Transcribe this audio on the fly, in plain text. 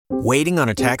Waiting on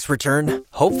a tax return?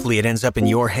 Hopefully it ends up in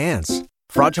your hands.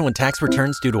 Fraudulent tax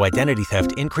returns due to identity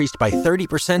theft increased by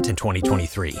 30% in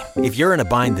 2023. If you're in a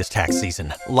bind this tax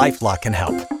season, LifeLock can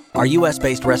help. Our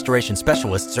U.S.-based restoration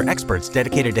specialists are experts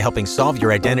dedicated to helping solve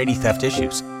your identity theft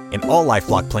issues. And all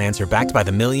LifeLock plans are backed by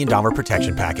the $1 Million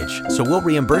Protection Package. So we'll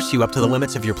reimburse you up to the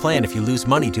limits of your plan if you lose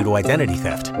money due to identity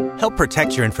theft. Help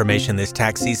protect your information this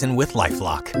tax season with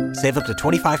LifeLock. Save up to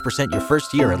 25% your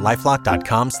first year at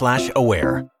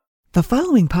LifeLock.com/aware. The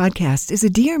following podcast is a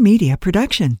Dear Media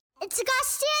production. It's the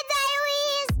Garcia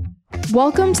Diaries!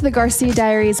 Welcome to the Garcia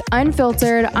Diaries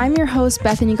Unfiltered. I'm your host,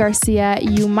 Bethany Garcia.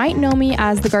 You might know me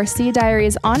as the Garcia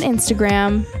Diaries on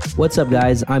Instagram. What's up,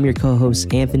 guys? I'm your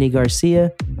co-host, Anthony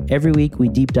Garcia. Every week, we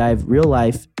deep dive real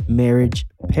life, marriage,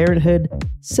 parenthood,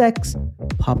 sex,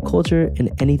 pop culture, and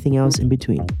anything else in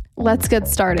between. Let's get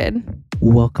started.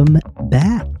 Welcome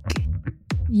back.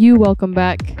 You welcome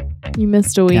back. You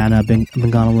missed a week. Yeah, I've been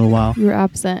gone a little while. You were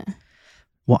absent.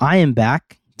 Well, I am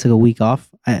back. Took a week off.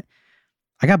 I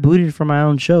got booted from my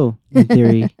own show, in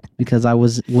theory, because I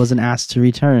wasn't asked to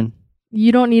return.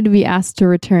 You don't need to be asked to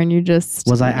return. You just...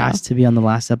 Was I asked to be on the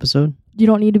last episode? You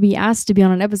don't need to be asked to be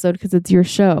on an episode because it's your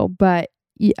show, but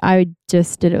I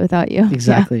just did it without you.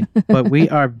 Exactly. Yeah. But we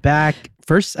are back.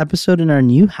 First episode in our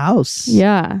new house.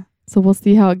 Yeah. So we'll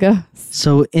see how it goes.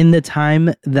 So in the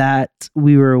time that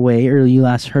we were away, or you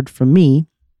last heard from me,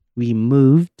 we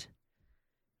moved.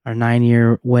 Our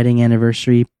 9-year wedding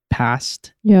anniversary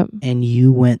passed. Yep. And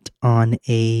you went on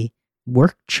a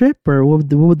work trip, or what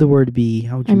would the word be?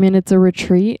 It's a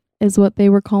retreat is what they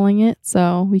were calling it.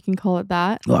 So we can call it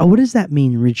that. Well, what does that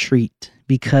mean, retreat?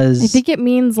 Because I think it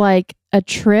means like a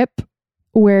trip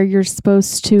where you're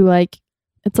supposed to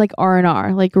it's like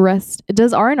R&R, like rest.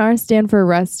 Does R&R stand for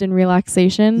rest and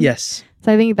relaxation? Yes.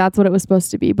 So I think that's what it was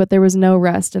supposed to be, but there was no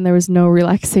rest and there was no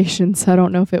relaxation. So I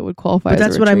don't know if it would qualify. But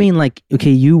that's what I mean. Like,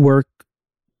 okay, do you work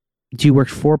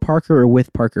for Parker or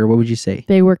with Parker? What would you say?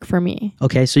 They work for me.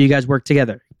 Okay, so you guys work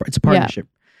together. It's a partnership.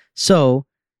 Yeah. So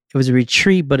it was a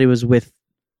retreat, but it was with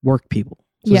work people.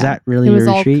 So is that really a retreat?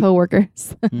 It was all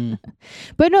coworkers.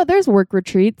 But no, there's work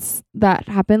retreats that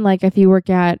happen. Like if you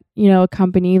work at, a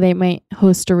company, they might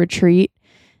host a retreat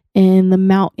in the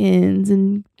mountains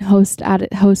and host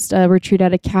a retreat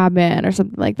at a cabin or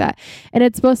something like that. And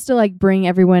it's supposed to bring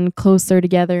everyone closer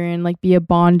together and be a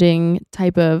bonding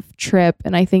type of trip.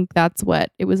 And I think that's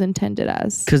what it was intended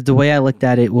as. Because the way I looked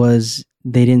at it was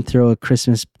they didn't throw a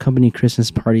company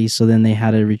Christmas party, so then they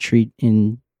had a retreat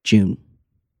in June.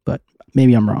 But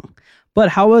maybe I'm wrong. But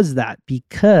how was that?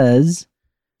 Because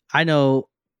I know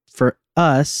for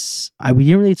us, we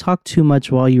didn't really talk too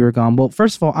much while you were gone. Well,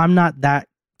 first of all, I'm not that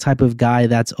type of guy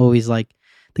that's always like,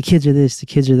 the kids are this, the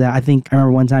kids are that. I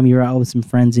remember one time you were out with some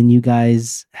friends and you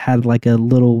guys had like a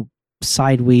little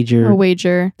side wager. A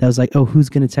wager. That was like, oh, who's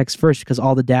going to text first? Because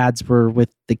all the dads were with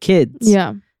the kids.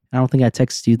 Yeah. I don't think I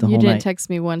texted you the whole night. You didn't text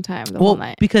me one time the whole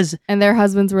night. Because... And their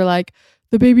husbands were like,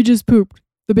 the baby just pooped.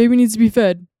 The baby needs to be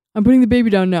fed. I'm putting the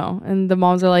baby down now. And the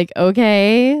moms are like,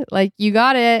 okay, you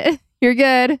got it. You're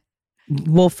good.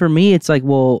 Well, for me, it's like,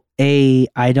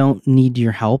 I don't need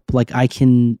your help. I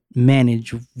can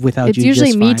manage without you. It's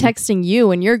usually just me fine. Texting you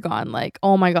when you're gone.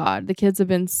 Oh my God, the kids have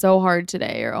been so hard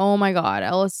today. Or, oh my God,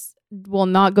 Ellis will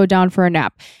not go down for a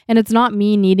nap. And it's not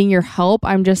me needing your help.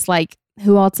 I'm just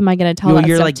who else am I going to tell that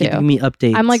you're stuff to? Giving me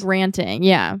updates. I'm ranting.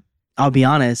 Yeah. I'll be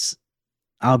honest.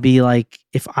 I'll be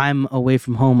if I'm away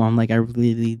from home, I'm I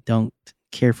really don't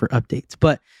care for updates.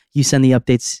 But you send the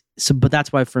updates. So, but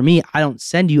that's why for me, I don't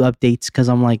send you updates because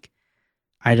I'm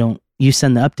you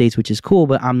send the updates, which is cool,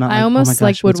 but I'm not. I almost oh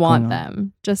my gosh, would want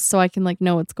them just so I can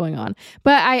know what's going on.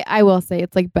 But I will say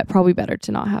it's probably better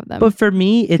to not have them. But for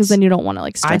me, it's because then you don't want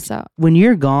to stress out. When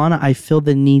you're gone, I feel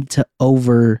the need to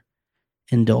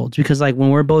overindulge because when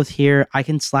we're both here, I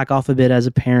can slack off a bit as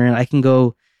a parent. I can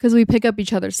go. Because we pick up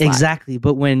each other's slack. Exactly.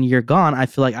 But when you're gone, I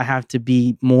feel I have to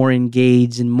be more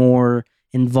engaged and more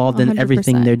involved in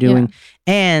everything they're doing.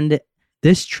 Yeah. And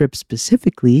this trip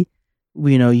specifically,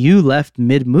 you left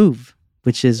mid-move,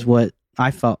 which is what I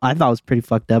thought was pretty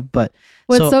fucked up. But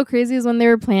what's so crazy is when they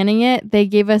were planning it, they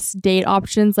gave us date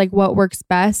options, what works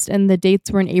best. And the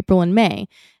dates were in April and May.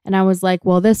 And I was like,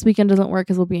 well, this weekend doesn't work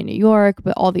because we'll be in New York,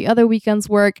 but all the other weekends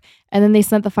work. And then they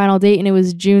sent the final date and it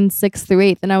was June 6th through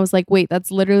 8th. And I was like, wait, that's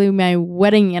literally my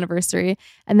wedding anniversary.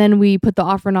 And then we put the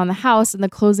offer in on the house and the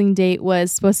closing date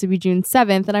was supposed to be June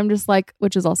 7th. And I'm just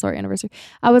which is also our anniversary.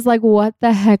 I was like, what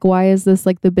the heck? Why is this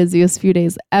the busiest few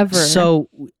days ever? So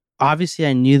obviously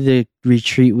I knew the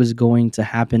retreat was going to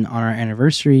happen on our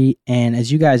anniversary. And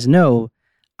as you guys know,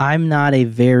 I'm not a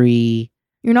very...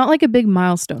 You're not a big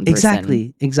milestone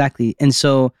person. Exactly. And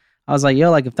so I was like,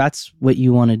 yo, like if that's what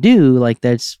you want to do, like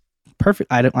that's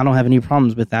perfect. I don't have any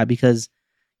problems with that because,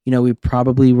 you know, we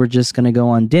probably were just gonna go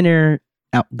on dinner,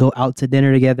 go out to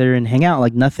dinner together and hang out.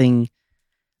 Like nothing.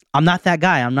 I'm not that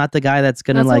guy. I'm not the guy that's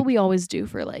gonna That's like. what we always do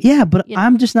for like. Yeah, but you know.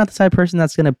 I'm just not the type of person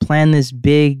that's gonna plan this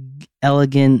big,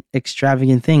 elegant,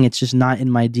 extravagant thing. It's just not in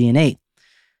my DNA.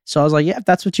 So I was like, yeah, if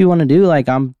that's what you want to do, like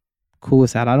I'm cool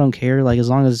with that. I don't care. Like as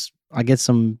long as I get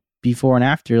some before and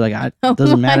after, like it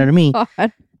doesn't matter to me.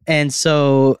 God. And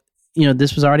so, you know,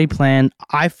 this was already planned.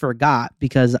 I forgot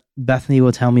because Bethany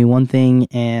will tell me one thing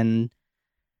and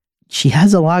she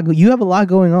has a lot. You have a lot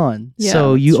going on. Yeah,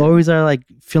 so that's you true. always are like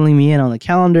filling me in on the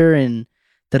calendar and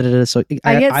da-da-da. So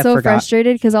I get so forgot.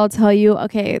 frustrated because I'll tell you,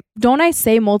 okay, don't I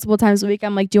say multiple times a week,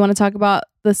 I'm like, do you want to talk about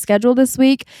the schedule this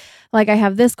week? Like I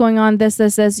have this going on, this,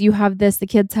 you have this, the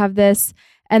kids have this.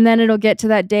 And then it'll get to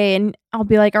that day and I'll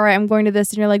be like, all right, I'm going to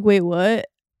this. And you're like, wait, what?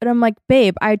 And I'm like,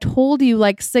 babe, I told you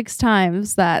like 6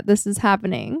 times that this is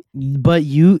happening. But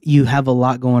you have a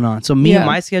lot going on. So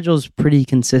my schedule is pretty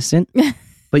consistent.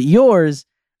 But yours,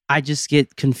 I just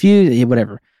get confused,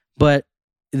 whatever. But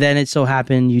then it so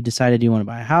happened you decided you want to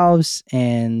buy a house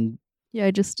and Yeah,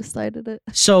 I just decided it.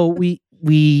 so you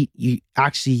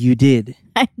did.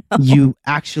 I know. You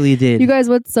actually did. You guys,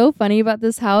 what's so funny about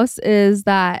this house is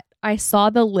that I saw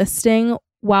the listing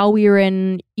while we were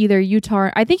in either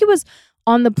Utah. I think it was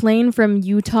on the plane from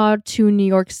Utah to New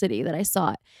York City that I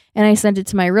saw it. And I sent it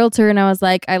to my realtor and I was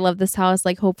like, I love this house.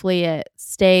 Like, hopefully it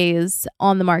stays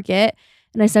on the market.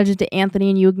 And I sent it to Anthony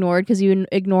and you ignored because you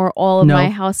ignore all of my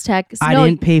house tech. So I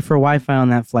didn't pay for Wi-Fi on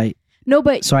that flight. No,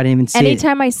 but so I didn't even see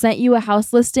anytime I sent you a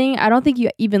house listing, I don't think you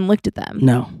even looked at them.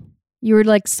 No. You were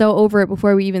like so over it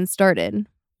before we even started.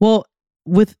 Well,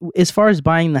 with as far as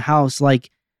buying the house,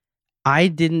 like I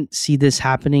didn't see this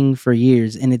happening for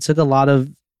years and it took a lot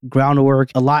of groundwork.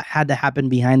 A lot had to happen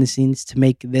behind the scenes to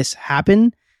make this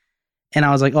happen. And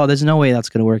I was like, oh, there's no way that's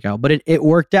going to work out. But it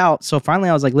worked out. So finally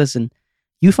I was like, listen,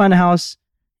 you find a house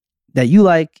that you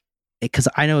like, because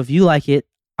I know if you like it,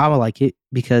 I will like it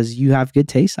because you have good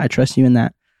taste. I trust you in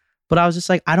that. But I was just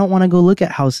like, I don't want to go look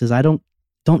at houses.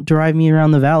 Don't drive me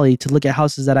around the valley to look at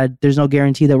houses that there's no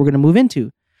guarantee that we're going to move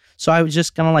into. So I was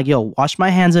just kind of like, yo, wash my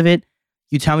hands of it.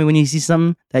 You tell me when you see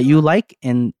something that you like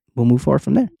and we'll move forward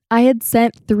from there. I had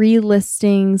sent 3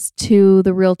 listings to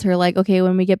the realtor. Like, okay,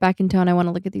 when we get back in town, I want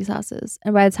to look at these houses.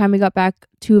 And by the time we got back,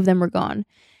 2 of them were gone.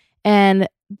 And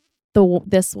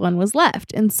this one was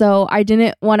left. And so I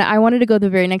wanted to go the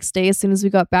very next day as soon as we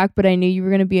got back, but I knew you were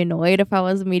going to be annoyed if I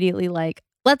was immediately like,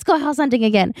 let's go house hunting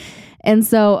again. And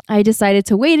so I decided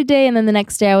to wait a day. And then the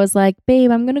next day I was like,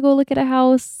 babe, I'm going to go look at a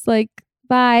house. Like,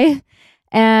 bye.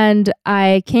 And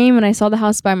I came and I saw the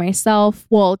house by myself.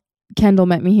 Well, Kendall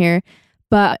met me here,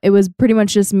 but it was pretty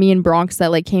much just me and Bronx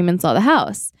that like came and saw the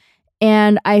house.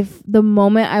 And the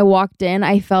moment I walked in,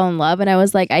 I fell in love and I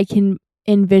was like, I can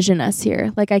envision us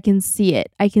here. Like I can see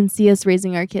it. I can see us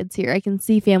raising our kids here. I can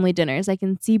see family dinners. I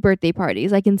can see birthday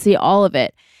parties. I can see all of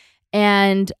it.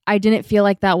 And I didn't feel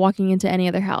like that walking into any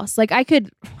other house. Like I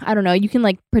don't know, you can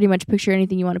like pretty much picture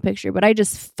anything you want to picture, but I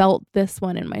just felt this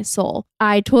one in my soul.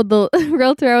 I told the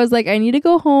realtor, I was like, I need to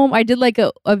go home. I did like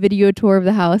a video tour of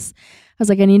the house. I was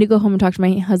like, I need to go home and talk to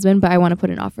my husband, but I want to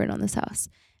put an offer in on this house.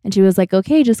 And she was like,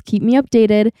 okay, just keep me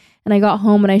updated. And I got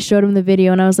home and I showed him the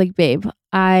video and I was like, babe,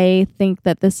 I think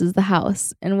that this is the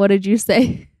house. And what did you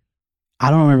say?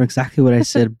 I don't remember exactly what I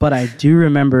said, but I do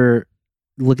remember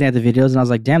looking at the videos and I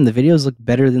was like, damn, the videos look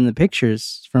better than the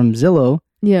pictures from Zillow.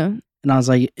 Yeah. And I was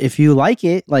like, if you like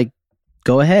it, like,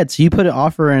 go ahead. So you put an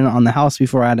offer in on the house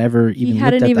before I'd ever even looked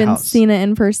at the house. He hadn't even seen it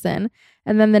in person.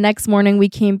 And then the next morning we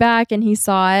came back and he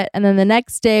saw it. And then the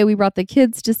next day we brought the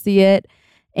kids to see it.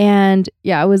 And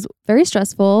yeah, it was very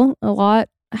stressful. A lot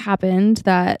happened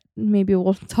that maybe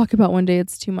we'll talk about one day.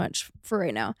 It's too much for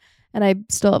right now. And I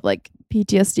still have like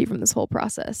PTSD from this whole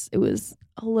process. It was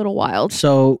a little wild.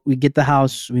 So we get the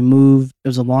house, we move. It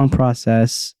was a long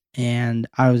process. And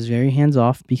I was very hands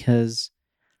off because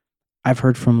I've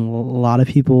heard from a lot of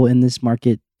people in this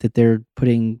market that they're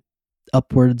putting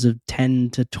upwards of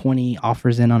 10 to 20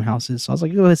 offers in on houses. So I was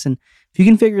like, listen, if you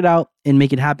can figure it out and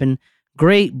make it happen,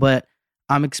 great. But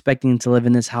I'm expecting to live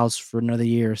in this house for another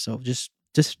year or so. Just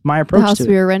my approach the house to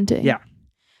we it. were renting. Yeah.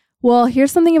 Well,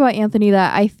 here's something about Anthony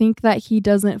that I think that he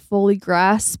doesn't fully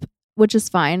grasp, which is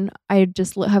fine. I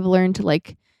just have learned to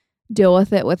like deal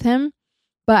with it with him.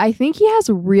 But I think he has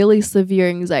really severe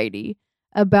anxiety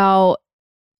about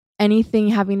anything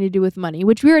having to do with money,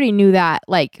 which we already knew that,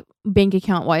 like bank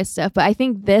account wise stuff. But I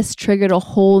think this triggered a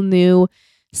whole new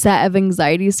set of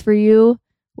anxieties for you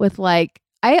with like,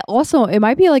 it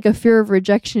might be like a fear of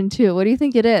rejection too. What do you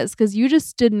think it is? Because you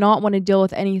just did not want to deal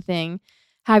with anything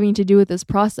having to do with this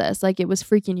process. Like it was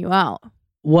freaking you out.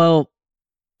 Well,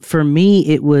 for me,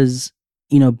 it was,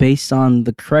 based on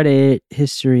the credit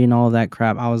history and all of that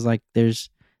crap. I was like, they're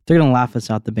going to laugh us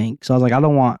out the bank. So I was like, I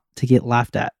don't want to get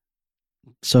laughed at.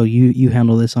 So you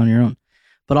handle this on your own.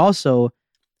 But also,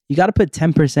 you got to put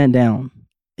 10% down.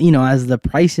 As the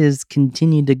prices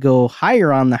continue to go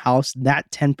higher on the house, that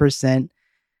 10%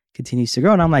 continues to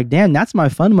grow. And I'm like, damn, that's my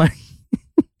fun money.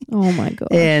 Oh my God.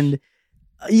 And,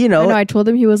 I know, I told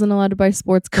him he wasn't allowed to buy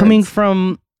sports cards. Coming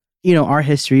from, our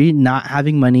history, not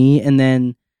having money, and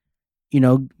then,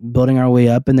 building our way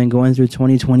up, and then going through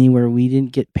 2020 where we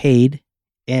didn't get paid.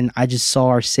 And I just saw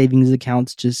our savings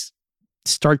accounts just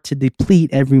start to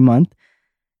deplete every month.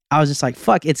 I was just like,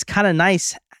 fuck, it's kind of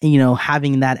nice,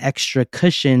 having that extra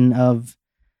cushion of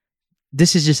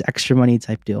this is just extra money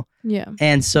type deal. Yeah.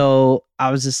 And so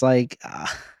I was just like,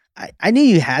 I knew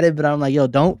you had it, but I'm like, yo,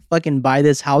 don't fucking buy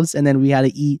this house. And then we had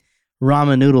to eat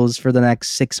ramen noodles for the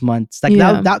next 6 months. Like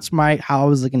that's how I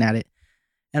was looking at it.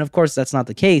 And of course that's not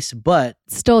the case, but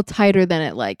still tighter than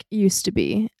it like used to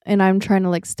be. And I'm trying to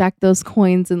like stack those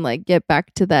coins and like get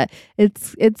back to that.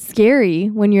 It's scary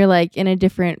when you're like in a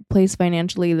different place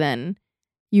financially than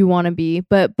you want to be.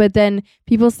 But then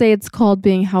people say it's called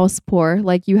being house poor.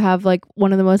 Like you have like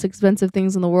one of the most expensive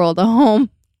things in the world, a home.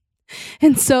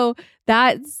 And so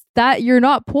that you're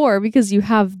not poor because you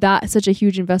have that such a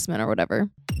huge investment or whatever.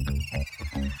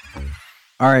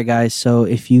 All right, guys. So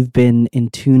if you've been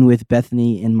in tune with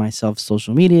Bethany and myself's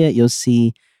social media, you'll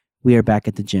see we are back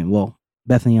at the gym. Well,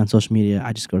 Bethany on social media,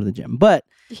 I just go to the gym. But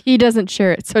he doesn't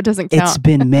share it, so it doesn't count. It's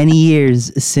been many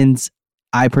years since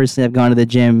I personally have gone to the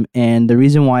gym. And the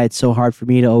reason why it's so hard for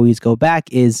me to always go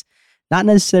back is not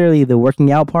necessarily the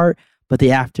working out part, but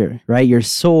the after, right? You're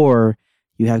sore,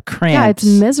 you have cramps. Yeah,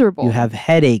 it's miserable. You have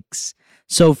headaches.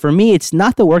 So for me, it's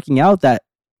not the working out that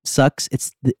sucks.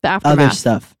 It's the other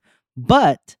stuff.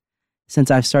 But since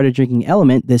I've started drinking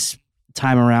Element this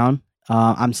time around,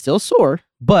 I'm still sore,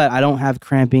 but I don't have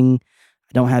cramping.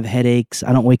 I don't have headaches.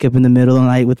 I don't wake up in the middle of the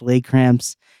night with leg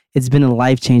cramps. It's been a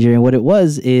life changer. And what it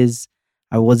was is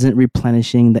I wasn't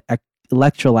replenishing the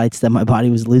electrolytes that my body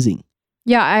was losing.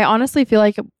 Yeah, I honestly feel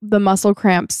like the muscle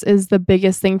cramps is the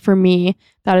biggest thing for me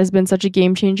that has been such a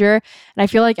game changer. And I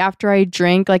feel like after I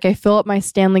drink, like I fill up my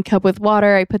Stanley cup with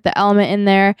water, I put the Element in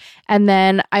there, and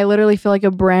then I literally feel like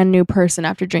a brand new person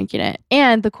after drinking it.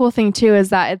 And the cool thing too is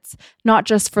that it's not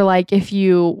just for like if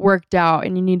you worked out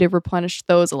and you need to replenish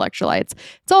those electrolytes.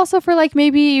 It's also for like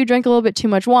maybe you drank a little bit too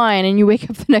much wine and you wake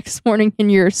up the next morning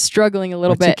and you're struggling a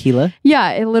little bit. Tequila?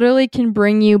 Yeah, it literally can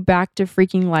bring you back to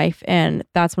freaking life, and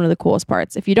that's one of the coolest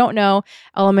parts. If you don't know,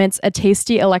 Element's a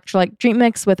tasty electrolyte drink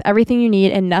mix with everything you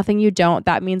need and nothing you don't.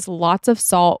 That means lots of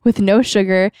salt with no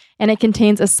sugar, and it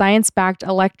contains a science-backed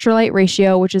electrolyte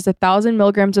ratio, which is 1,000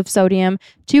 milligrams of sodium,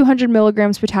 200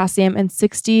 milligrams potassium, and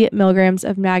 60 milligrams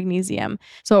of magnesium.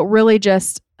 So it really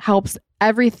just helps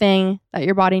everything that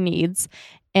your body needs.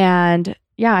 And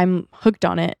yeah, I'm hooked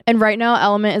on it. And right now,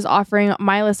 Element is offering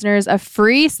my listeners a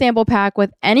free sample pack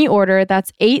with any order.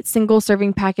 That's 8 single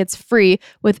serving packets free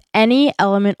with any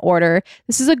Element order.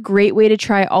 This is a great way to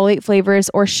try all 8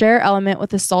 flavors or share Element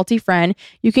with a salty friend.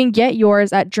 You can get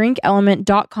yours at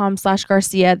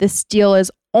drinkelement.com/Garcia. This deal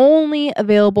is only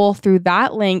available through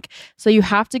that link. So you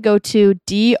have to go to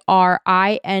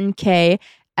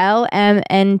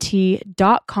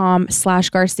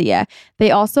drinklmnt.com/Garcia.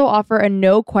 They also offer a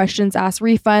no questions asked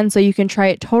refund, so you can try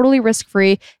it totally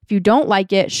risk-free. If you don't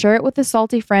like it, share it with a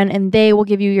salty friend and they will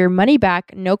give you your money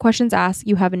back. No questions asked.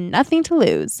 You have nothing to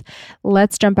lose.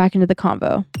 Let's jump back into the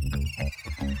convo.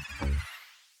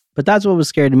 But that's what was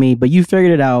scared to me. But you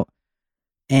figured it out.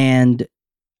 And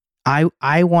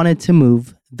I wanted to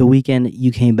move the weekend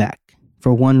you came back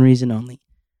for one reason only.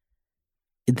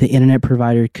 The internet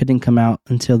provider couldn't come out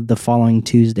until the following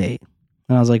Tuesday.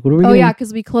 And I was like, what are we doing? Oh, yeah,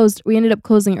 because we ended up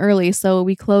closing early. So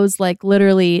we closed like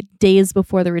literally days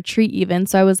before the retreat even.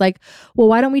 So I was like, well,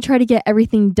 why don't we try to get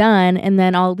everything done and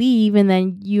then I'll leave and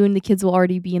then you and the kids will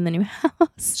already be in the new house.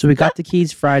 So we got the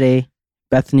keys Friday.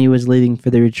 Bethany was leaving for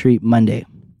the retreat Monday.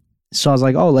 So I was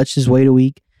like, oh, let's just wait a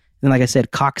week. And like I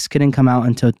said, Cox couldn't come out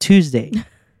until Tuesday.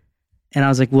 And I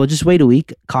was like, well, just wait a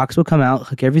week. Cox will come out,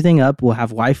 hook everything up. We'll have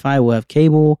Wi-Fi. We'll have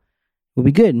cable. We'll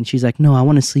be good. And she's like, no, I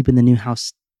want to sleep in the new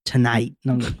house tonight.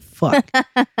 And I'm like, fuck. So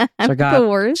I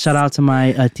got, shout out to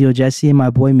my Theo Jesse and my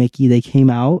boy Mickey. They came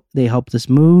out. They helped us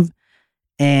move.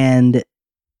 And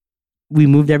we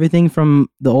moved everything from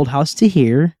the old house to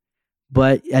here.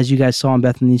 But as you guys saw in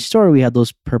Bethany's story, we had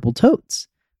those purple totes.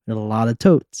 We had a lot of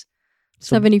totes.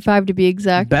 So 75 to be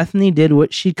exact. Bethany did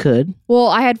what she could. Well,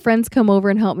 I had friends come over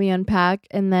and help me unpack,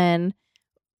 and then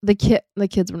the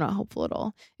kids were not helpful at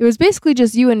all. It was basically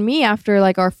just you and me after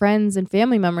like our friends and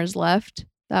family members left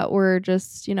that were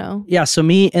just, Yeah, so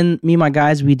me and my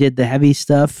guys, we did the heavy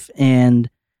stuff. And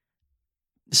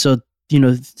so,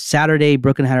 Saturday,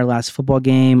 Brooklyn had her last football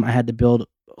game. I had to build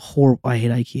I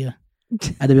hate IKEA. I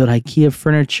had to build IKEA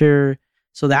furniture.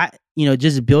 So that,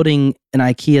 just building an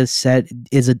IKEA set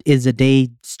is a day's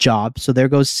job. So there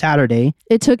goes Saturday.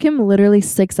 It took him literally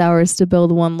 6 hours to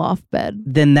build one loft bed.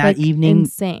 Then that evening,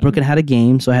 insane. Brooklyn had a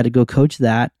game, so I had to go coach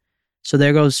that. So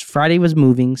there goes Friday was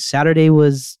moving. Saturday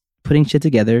was putting shit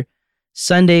together.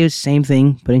 Sunday was same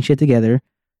thing, putting shit together.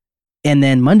 And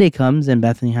then Monday comes and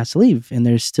Bethany has to leave. And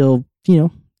there's still,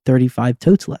 35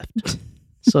 totes left.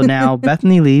 So now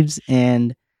Bethany leaves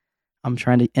and I'm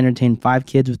trying to entertain 5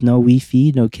 kids with no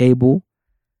Wi-Fi, no cable.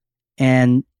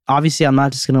 And obviously I'm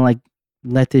not just going to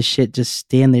let this shit just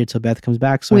stand there till Beth comes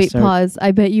back. So Wait, pause.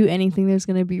 I bet you anything there's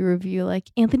going to be a review like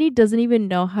Anthony doesn't even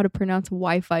know how to pronounce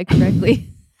Wi-Fi correctly.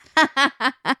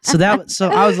 So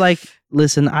I was like,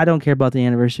 listen, I don't care about the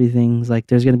anniversary things. Like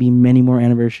there's going to be many more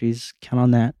anniversaries. Count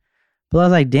on that. But I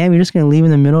was like, damn, you're just going to leave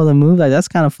in the middle of the move? Like that's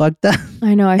kind of fucked up.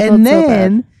 I know. I felt so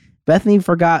bad. Bethany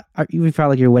forgot, you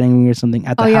found like your wedding ring or something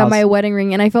at the house. Oh yeah, my wedding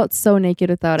ring. And I felt so naked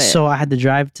without it. So I had to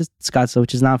drive to Scottsdale,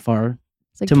 which is not far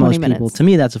it's like to 20 most minutes. people. To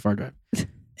me, that's a far drive.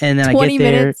 And then I get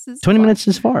there. 20 minutes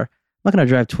is far. I'm not going to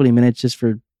drive 20 minutes just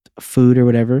for food or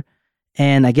whatever.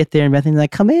 And I get there and Bethany's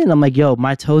like, come in. I'm like, yo,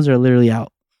 my toes are literally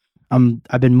out.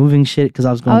 I've been moving shit because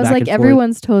I was going back and forth. I was like,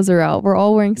 everyone's toes are out. We're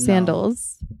all wearing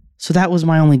sandals. No. So that was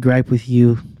my only gripe with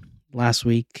you last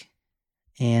week.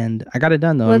 And I got it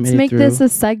done though. Let's make this a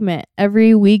segment.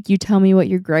 Every week you tell me what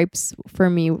your gripes for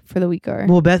me for the week are.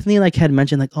 Well, Bethany had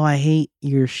mentioned oh, I hate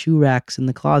your shoe racks in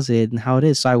the closet and how it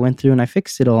is. So I went through and I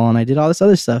fixed it all and I did all this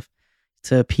other stuff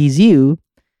to appease you.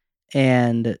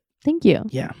 And thank you.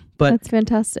 Yeah. But that's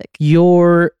fantastic.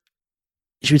 Should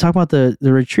we talk about the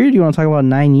retreat or do you want to talk about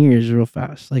 9 years real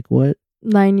fast? Like what?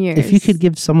 9 years. If you could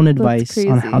give someone advice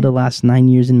on how to last 9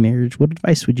 years in marriage, what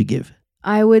advice would you give?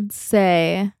 I would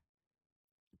say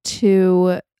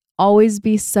to always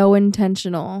be so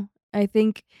intentional. I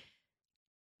think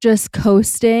just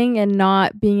coasting and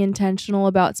not being intentional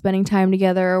about spending time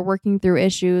together or working through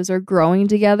issues or growing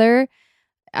together.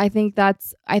 I think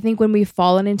when we've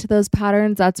fallen into those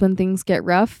patterns, that's when things get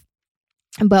rough.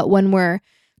 But when we're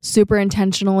super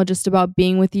intentional just about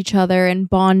being with each other and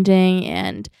bonding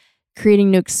and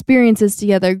creating new experiences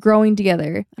together, growing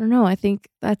together, I don't know. I think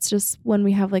that's just when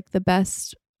we have the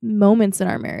best moments in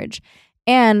our marriage.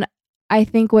 And I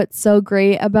think what's so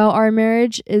great about our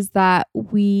marriage is that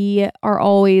we are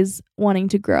always wanting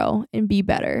to grow and be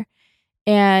better.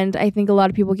 And I think a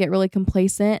lot of people get really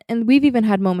complacent. And we've even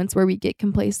had moments where we get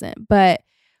complacent, but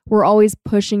we're always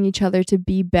pushing each other to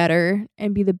be better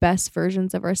and be the best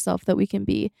versions of ourselves that we can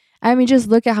be. I mean, just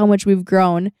look at how much we've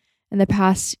grown in the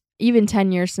past, even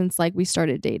 10 years since we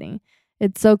started dating.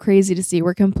 It's so crazy to see.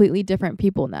 We're completely different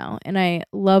people now. And I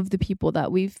love the people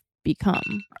that we've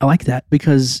become. I like that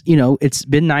because, it's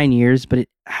been 9 years, but it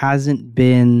hasn't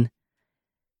been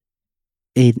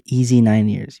an easy 9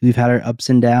 years. We've had our ups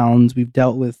and downs. We've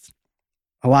dealt with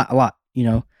a lot,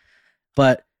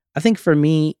 But I think for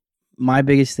me, my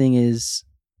biggest thing is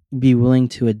be willing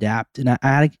to adapt. And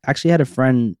I actually had a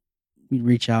friend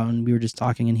reach out and we were just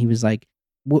talking and he was like,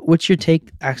 what's your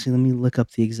take? Actually, let me look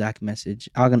up the exact message.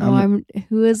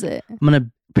 Who is it? I'm going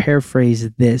to paraphrase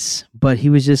this, but he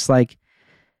was just like,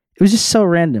 it was just so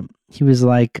random. He was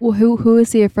like, well, who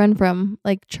is he a friend from?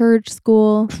 Like church,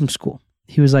 school? From school.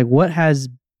 He was like, what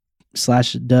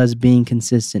does being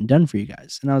consistent done for you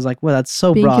guys? And I was like, well, that's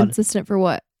so broad. Being consistent for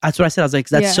what? That's what I said. I was like,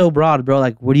 that's so broad, bro.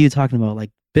 Like, what are you talking about?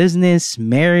 Like business,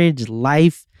 marriage,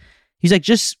 life? He's like,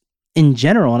 just in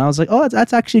general. And I was like, oh,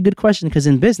 that's actually a good question because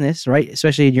in business, right,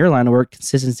 especially in your line of work,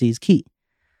 consistency is key.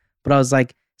 But I was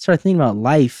like, started thinking about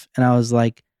life and I was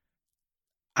like,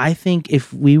 I think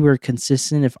if we were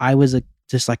consistent, if I was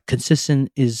just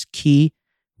consistent is key,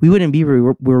 we wouldn't be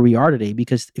where we are today.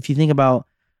 Because if you think about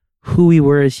who we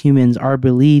were as humans, our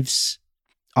beliefs,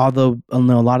 although a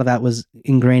lot of that was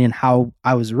ingrained in how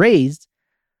I was raised,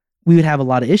 we would have a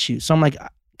lot of issues. So I'm like,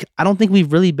 I don't think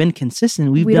we've really been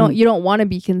consistent. You don't want to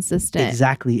be consistent.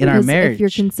 Exactly. In our marriage. If you're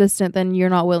consistent, then you're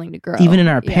not willing to grow. Even in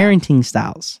our parenting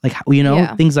styles,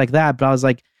 things like that. But I was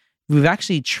like, we've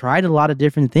actually tried a lot of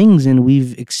different things and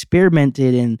we've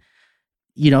experimented and,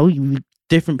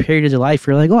 different periods of life.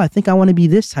 We're like, oh, I think I want to be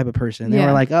this type of person. And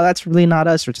we're like, oh, that's really not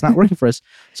us or it's not working for us.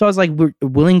 So I was like, we're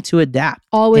willing to adapt.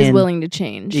 Always willing to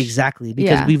change. Exactly.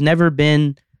 Because we've never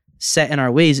been set in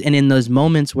our ways. And in those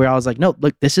moments where I was like, no,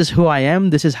 look, this is who I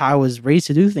am. This is how I was raised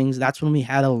to do things. That's when we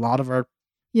had a lot of our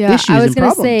issues I was and going to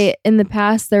problems. say, in the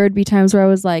past, there would be times where I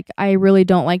was like, I really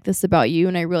don't like this about you,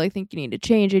 and I really think you need to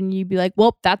change. And you'd be like,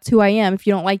 well, that's who I am. If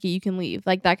you don't like it, you can leave.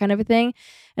 Like that kind of a thing.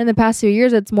 In the past few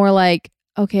years, it's more like,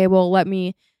 okay, well,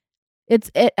 I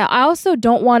also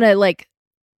don't want to like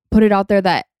put it out there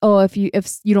that, oh, if you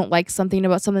don't like something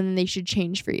about something, then they should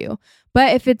change for you.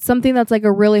 But if it's something that's like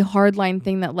a really hard line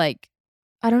thing that like,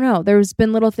 I don't know, there's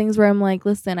been little things where I'm like,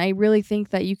 listen, I really think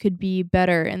that you could be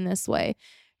better in this way.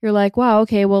 You're like, wow,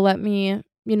 okay, well, let me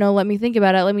think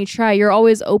about it. Let me try. You're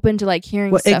always open to like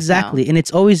hearing stuff exactly. now. And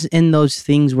it's always in those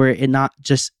things where it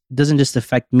doesn't just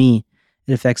affect me.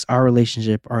 It affects our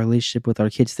relationship with our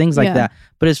kids, things like that.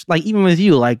 But it's like, even with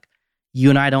you, like you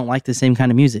and I don't like the same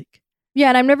kind of music. Yeah,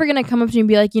 and I'm never going to come up to you and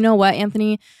be like, you know what,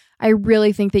 Anthony, I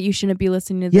really think that you shouldn't be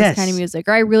listening to this kind of music.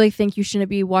 Or I really think you shouldn't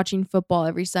be watching football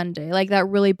every Sunday. Like, that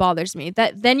really bothers me.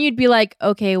 Then you'd be like,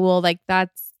 okay, well, like,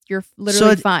 you're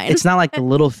literally fine. It's not like the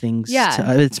little things.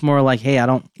 Yeah. It's more like, hey, I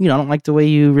don't like the way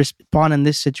you respond in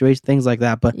this situation, things like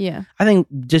that. But yeah, I think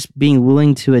just being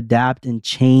willing to adapt and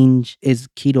change is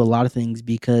key to a lot of things,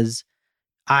 because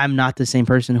I'm not the same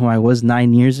person who I was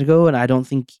 9 years ago. And I don't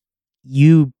think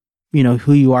you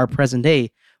who you are present day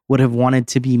would have wanted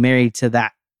to be married to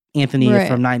that Anthony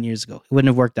from 9 years ago. It wouldn't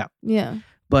have worked out. Yeah.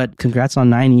 But congrats on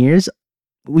 9 years.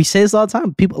 We say this all the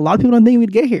time. A lot of people don't think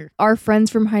we'd get here. Our friends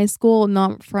from high school,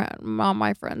 not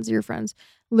my friends, your friends,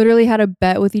 literally had a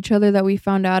bet with each other that we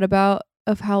found out about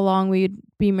of how long we'd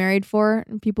be married for.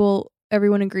 And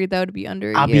everyone agreed that would be under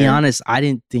a year. I'll be honest, I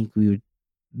didn't think we would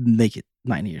make it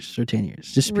 9 years or 10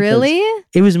 years. Just really?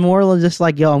 It was more just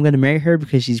like, yo, I'm going to marry her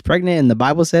because she's pregnant and the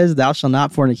Bible says thou shalt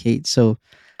not fornicate. So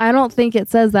I don't think it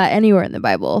says that anywhere in the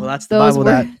Bible. Well, that's the Bible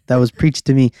that was preached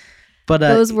to me. But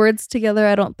those words together,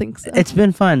 I don't think so. It's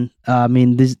been fun. I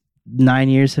mean, these 9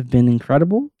 years have been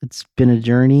incredible. It's been a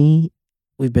journey.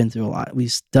 We've been through a lot.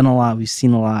 We've done a lot. We've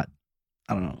seen a lot.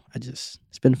 I don't know. It's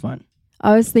been fun.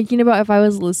 I was thinking about if I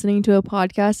was listening to a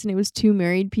podcast and it was two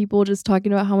married people just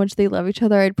talking about how much they love each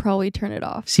other, I'd probably turn it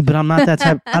off. See, but I'm not that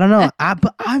type. I don't know.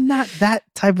 But I'm not that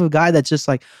type of guy that's just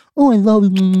like, oh, I love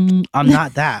you. I'm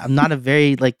not that. I'm not a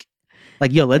very like,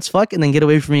 yo, let's fuck and then get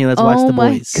away from me and let's watch The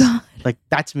Boys. God. Like,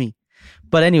 that's me.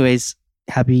 But anyways,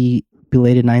 happy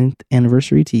belated 9th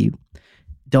anniversary to you.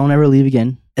 Don't ever leave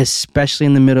again, especially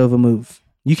in the middle of a move.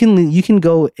 You can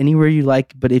go anywhere you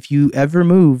like, but if you ever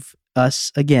move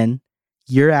us again,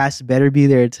 your ass better be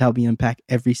there to help me unpack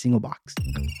every single box.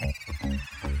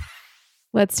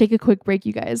 Let's take a quick break,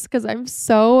 you guys, because I'm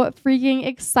so freaking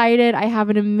excited. I have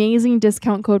an amazing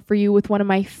discount code for you with one of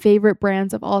my favorite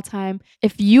brands of all time.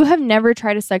 If you have never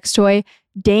tried a sex toy,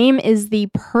 Dame is the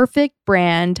perfect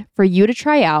brand for you to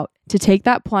try out, to take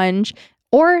that plunge,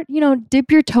 or,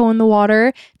 dip your toe in the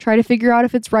water, try to figure out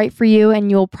if it's right for you, and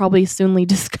you'll probably soonly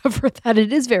discover that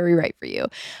it is very right for you.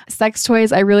 Sex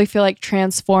toys, I really feel like,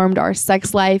 transformed our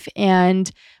sex life.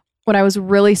 And when I was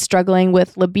really struggling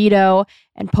with libido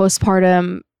and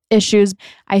postpartum issues,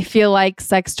 I feel like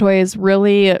sex toys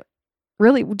really,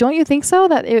 don't you think so?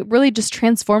 That it really just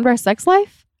transformed our sex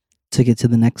life? Took it to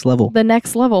the next level. The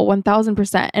next level,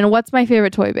 1000%. And what's my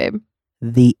favorite toy, babe?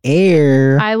 The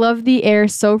Air. I love the Air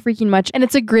so freaking much. And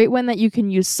it's a great one that you can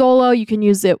use solo. You can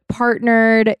use it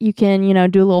partnered. You can,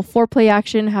 do a little foreplay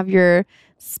action, have your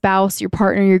spouse, your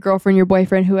partner, your girlfriend, your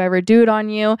boyfriend, whoever do it on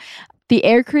you. The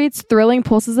Air creates thrilling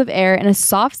pulses of air and a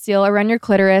soft seal around your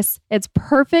clitoris. It's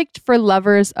perfect for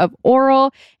lovers of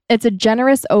oral. It's a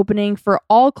generous opening for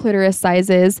all clitoris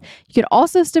sizes. You can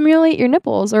also stimulate your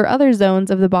nipples or other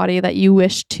zones of the body that you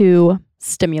wish to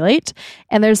stimulate.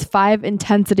 And there's 5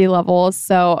 intensity levels.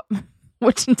 So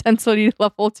which intensity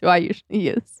level do I usually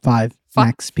use? 5.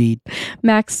 Max speed.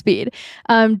 Max speed.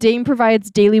 Dame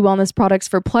provides daily wellness products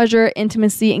for pleasure,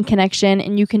 intimacy, and connection,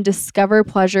 and you can discover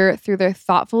pleasure through their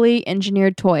thoughtfully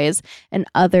engineered toys and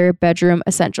other bedroom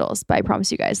essentials. But I promise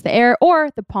you guys, the Air or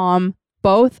the Palm,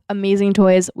 both amazing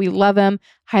toys. We love them.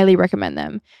 Highly recommend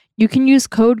them. You can use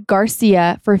code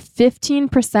Garcia for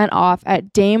 15% off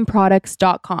at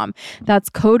dameproducts.com. That's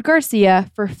code Garcia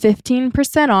for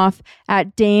 15% off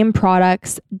at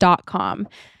dameproducts.com.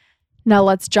 Now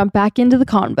let's jump back into the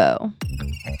convo.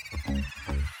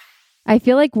 I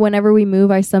feel like whenever we move,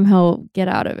 I somehow get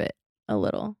out of it a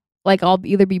little. Like I'll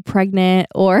either be pregnant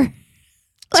or...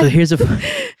 So here's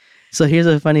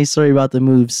a funny story about the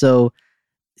move. So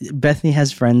Bethany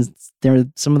has friends.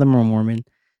 Some of them are Mormon.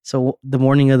 So the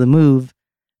morning of the move,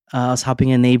 I was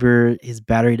helping a neighbor. His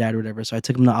battery died or whatever. So I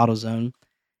took him to AutoZone.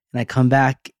 And I come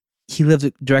back. He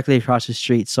lived directly across the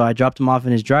street. So I dropped him off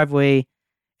in his driveway.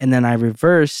 And then I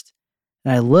reversed.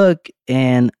 And I look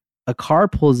and a car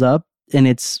pulls up and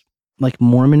it's like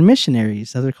Mormon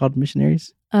missionaries. Are they called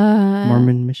missionaries?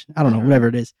 Mormon mission. I don't know, whatever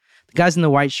it is. The guys in the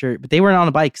white shirt, but they weren't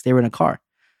on bikes. They were in a car.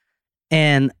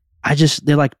 And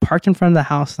they're like parked in front of the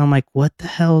house. And I'm like, what the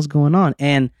hell is going on?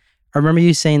 And I remember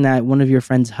you saying that one of your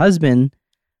friend's husband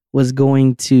was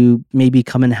going to maybe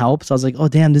come and help. So I was like, oh,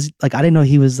 damn. This, like, I didn't know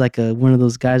he was like one of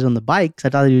those guys on the bikes. I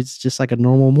thought he was just like a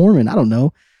normal Mormon. I don't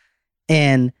know.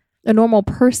 And a normal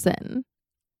person.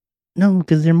 No,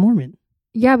 because they're Mormon.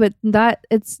 Yeah, but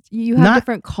you have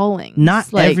different callings.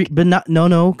 Not like,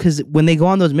 because when they go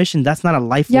on those missions, that's not a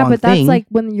lifelong thing. Yeah, but that's like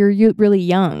when you're really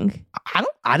young.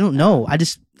 I don't know.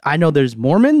 I know there's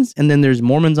Mormons and then there's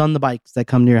Mormons on the bikes that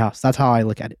come to your house. That's how I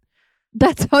look at it.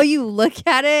 That's how you look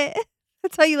at it?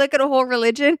 That's how you look at a whole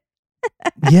religion?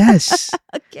 Yes.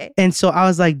 Okay. And so I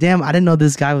was like, damn, I didn't know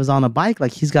this guy was on a bike.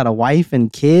 Like he's got a wife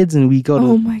and kids and we go to...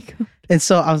 Oh my God. And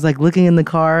so I was like looking in the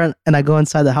car and I go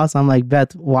inside the house. And I'm like,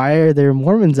 Beth, why are there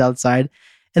Mormons outside?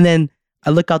 And then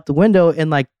I look out the window and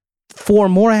like 4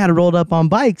 more had rolled up on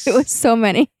bikes. It was so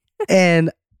many.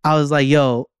 And I was like,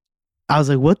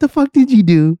 what the fuck did you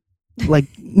do? Like,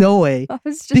 no way.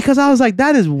 Because I was like,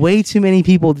 that is way too many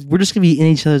people. We're just going to be in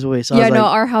each other's way. So yeah, no,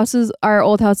 our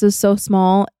old house is so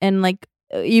small. And like,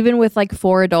 even with like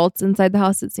 4 adults inside the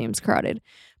house, it seems crowded.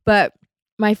 But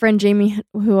my friend Jamie,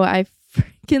 who I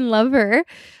freaking love her,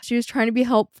 she was trying to be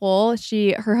helpful.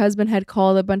 Her husband had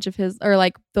called a bunch of his, or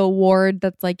like the ward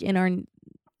that's like in our,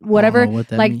 whatever,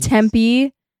 like means.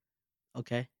 Tempe.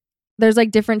 Okay. There's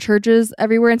like different churches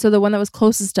everywhere. And so the one that was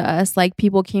closest to us, like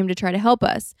people came to try to help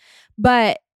us.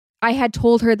 But I had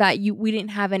told her that we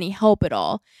didn't have any help at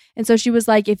all. And so she was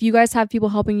like, if you guys have people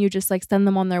helping you, just like send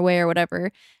them on their way or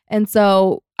whatever. And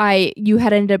so you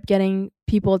had ended up getting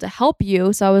people to help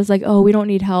you. So I was like, oh, we don't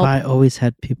need help. I always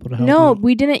had people to help No, me.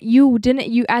 we didn't. You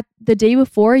at the day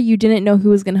before, you didn't know who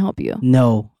was going to help you.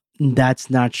 No, that's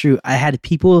not true. I had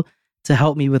people to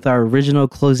help me with our original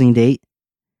closing date.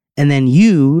 And then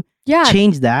you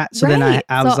changed that. So then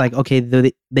I was like, okay,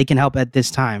 they can help at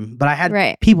this time. But I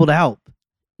had people to help.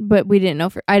 But we didn't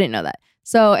know. I didn't know that.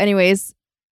 So anyways,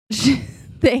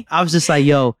 I was just like,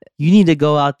 yo, you need to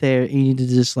go out there and you need to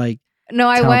just like. No,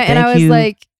 I went and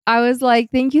I was like,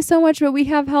 thank you so much, but we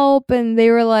have help. And they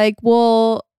were like,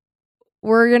 well,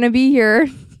 we're going to be here.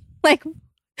 Like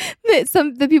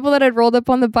the people that had rolled up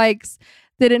on the bikes,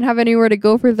 they didn't have anywhere to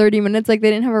go for 30 minutes. Like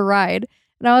they didn't have a ride.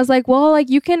 And I was like, well, like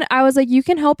you can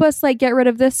help us like get rid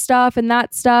of this stuff and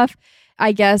that stuff.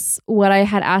 I guess what I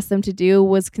had asked them to do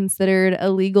was considered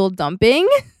illegal dumping.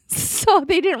 So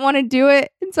they didn't want to do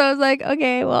it. And so I was like,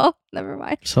 okay, well, never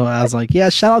mind. So I was like, yeah,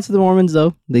 shout out to the Mormons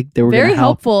though. They were very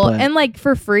helpful but... and like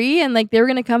for free. And like they were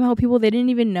going to come help people they didn't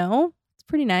even know. It's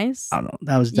pretty nice. I don't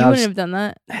know. You wouldn't have done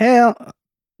that. Hell.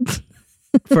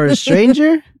 For a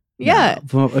stranger? Yeah.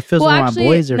 No, it feels like actually,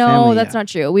 my boys or no, family. No, that's not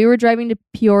true. We were driving to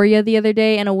Peoria the other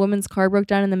day and a woman's car broke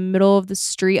down in the middle of the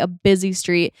street, a busy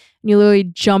street. And you literally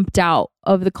jumped out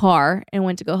of the car and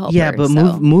went to go help her. Yeah, but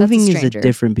moving is a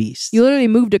different beast. You literally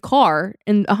moved a car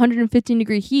in 115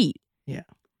 degree heat. Yeah.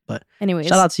 But anyways,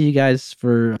 shout out to you guys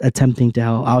for attempting to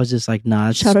help. I was just like,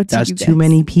 nah, that's too guys.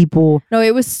 Many people. No,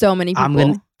 it was so many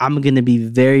people. I'm gonna be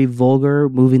very vulgar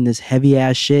moving this heavy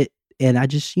ass shit. And I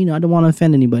just, I don't want to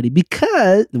offend anybody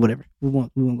because whatever. We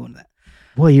won't go into that.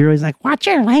 Boy, you're always like, watch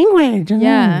your language.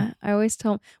 Yeah, I always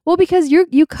tell them. Well, because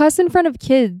you cuss in front of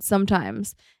kids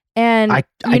sometimes. And I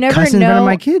never cuss know, in front of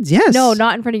my kids, yes. No,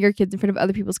 not in front of your kids, in front of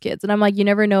other people's kids. And I'm like, you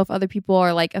never know if other people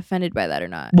are like offended by that or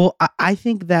not. Well, I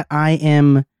think that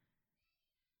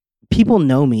people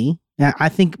know me. I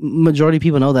think majority of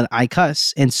people know that I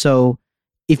cuss. And so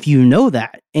if you know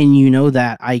that and you know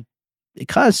that I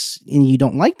cuss and you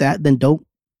don't like that, then don't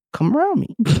come around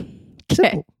me.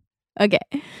 Okay.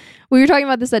 We were talking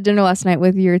about this at dinner last night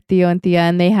with your Theo and Thea,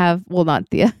 and they have, well, not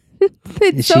Thea.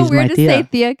 It's so weird to say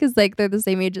Thea because like they're the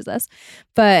same age as us,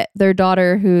 but their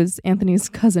daughter, who's Anthony's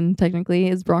cousin technically,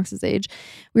 is Bronx's age.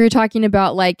 We were talking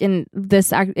about like in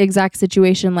this exact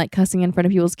situation, like cussing in front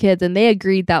of people's kids, and they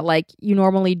agreed that like you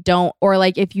normally don't, or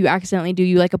like if you accidentally do,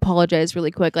 you like apologize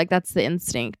really quick. Like that's the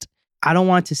instinct. I don't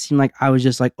want it to seem like I was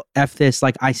just like, F this,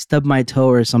 like I stubbed my toe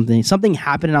or something. Something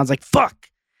happened and I was like, fuck.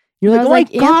 You're like, oh my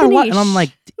God, Anthony, what? And I'm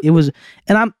like, it was,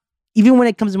 and even when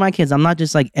it comes to my kids, I'm not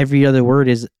just like every other word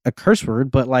is a curse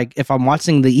word, but like if I'm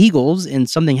watching the Eagles and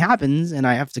something happens and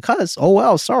I have to cuss, oh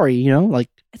well, sorry, like.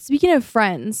 Speaking of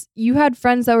friends, you had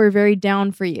friends that were very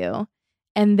down for you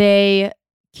and they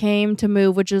came to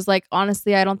move, which is like,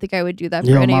 honestly, I don't think I would do that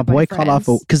for any of my friends. Called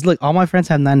off, because look, all my friends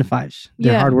have 9 to 5s.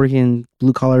 They're hardworking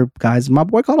blue collar guys. My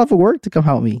boy called off of work to come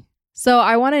help me. So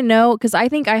I want to know, because I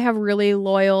think I have really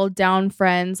loyal, down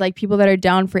friends, like people that are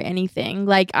down for anything.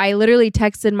 Like I literally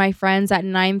texted my friends at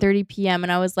 9:30 p.m.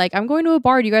 and I was like, I'm going to a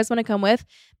bar. Do you guys want to come with?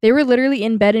 They were literally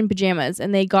in bed in pajamas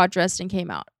and they got dressed and came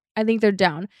out. I think they're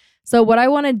down. So what I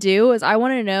want to do is I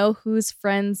want to know whose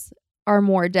friends are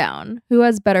more down. Who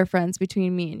has better friends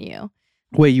between me and you?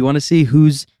 Wait, you want to see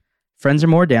whose friends are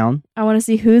more down? I want to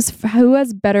see who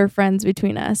has better friends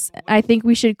between us. I think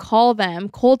we should call them,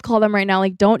 cold call them right now.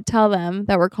 Like, don't tell them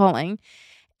that we're calling,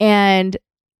 and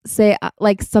say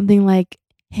like something like,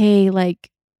 "Hey,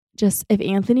 like, just if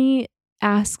Anthony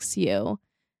asks you,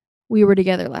 we were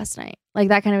together last night," like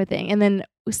that kind of a thing, and then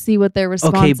see what their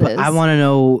response is. Okay, but I want to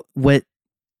know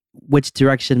which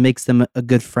direction makes them a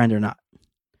good friend or not.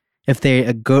 If they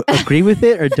agree with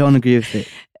it or don't agree with it.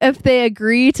 If they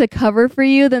agree to cover for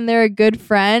you, then they're a good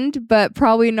friend, but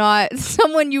probably not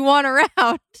someone you want around.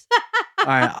 All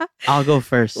right, I'll go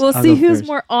first. We'll see who's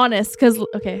more honest. Because,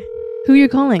 okay, who are you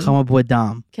calling? Call my boy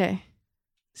Dom. Okay.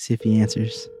 See if he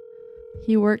answers.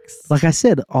 He works. Like I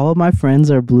said, all of my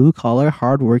friends are blue collar,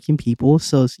 hardworking people.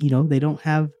 So, they don't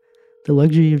have the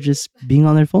luxury of just being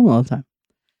on their phone all the time.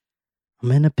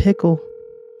 I'm in a pickle.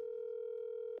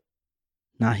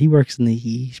 Nah, he works in the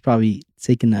heat. He's probably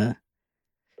taking a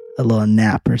little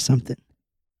nap or something.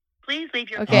 Please leave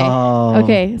your Okay. Oh.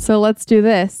 Okay, so let's do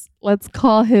this. Let's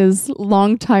call his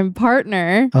longtime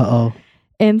partner Uh-oh.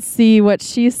 and see what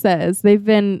she says.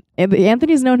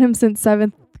 Anthony's known him since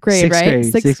 7th grade, Sixth right? grade,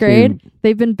 Sixth sixth grade. grade.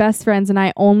 They've been best friends, and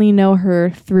I only know her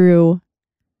through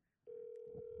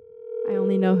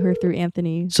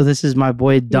Anthony. So this is my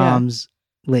boy Dom's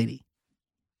lady.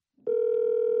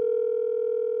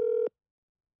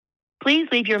 Please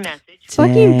leave your message.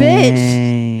 Fucking bitch.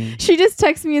 Dang. She just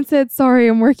texted me and said, "Sorry,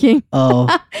 I'm working." Oh.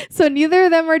 So neither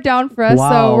of them are down for us. Wow,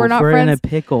 So we're not in friends. a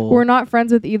pickle. We're not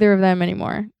friends with either of them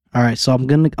anymore. All right, so I'm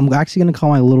actually gonna call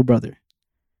my little brother.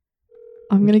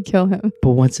 I'm gonna kill him.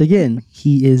 But once again,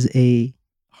 he is a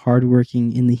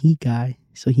hardworking in the heat guy,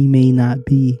 so he may not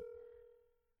be.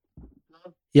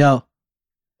 Yo.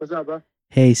 What's up, bro?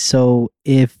 Hey, so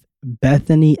if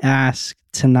Bethany asks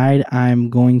tonight, I'm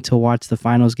going to watch the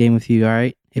finals game with you. All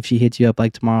right, if she hits you up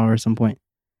like tomorrow or some point.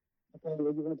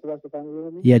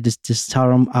 Yeah, just tell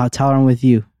her I'm with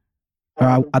you,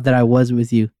 or that I was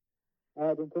with you.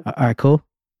 All right, cool.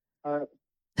 All right.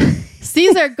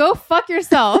 Caesar, go fuck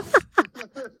yourself.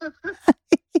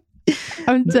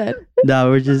 I'm dead. No,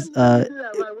 we're just for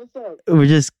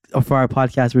our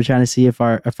podcast. We're trying to see if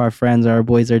our friends or our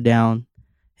boys are down.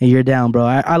 Hey, you're down, bro.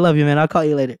 I love you, man. I'll call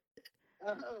you later.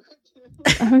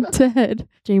 I'm dead.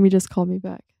 Jamie just called me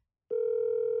back.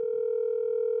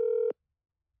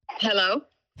 Hello?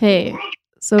 Hey,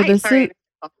 so Hi, this sorry. is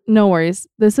no worries.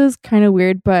 This is kind of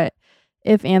weird, but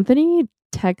if Anthony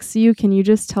texts you, can you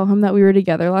just tell him that we were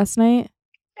together last night?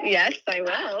 Yes, I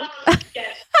will.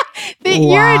 She's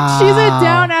a Wow.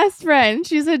 down ass friend.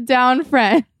 She's a down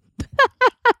friend.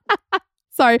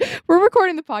 Sorry, we're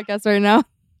recording the podcast right now.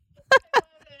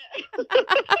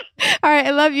 All right,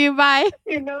 I love you. Bye.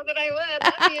 You know that I would.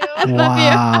 Love you. Love you.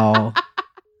 Wow.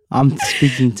 I'm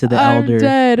speaking to the I'm elder.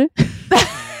 dead.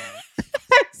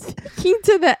 Speaking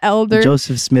to the elder.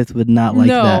 Joseph Smith would not like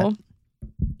that.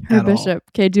 Her at all. bishop.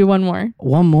 Okay, do one more.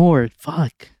 One more.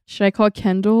 Fuck. Should I call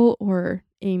Kendall or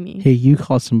Amy? Hey, you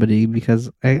call somebody because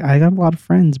I got a lot of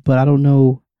friends, but I don't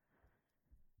know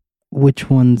which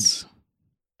ones.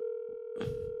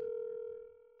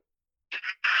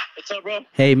 What's up, bro?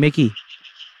 Hey, Mickey.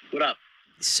 What up?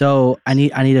 So I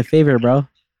need a favor, bro.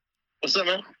 What's up,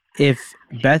 man? If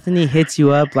Bethany hits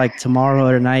you up like tomorrow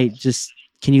or tonight, just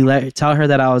can you tell her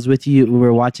that I was with you? We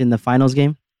were watching the finals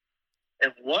game.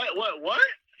 If what?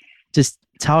 Just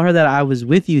tell her that I was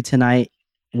with you tonight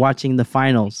watching the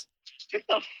finals. Get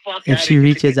the fuck If out she of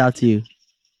here. reaches out to you.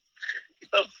 Get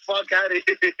the fuck out of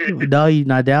here. No, you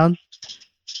not down?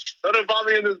 Don't involve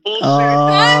me in this bullshit. Oh,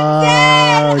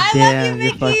 I love damn, you,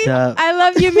 you're Mickey. fucked up. I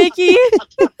love you, Mickey.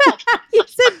 He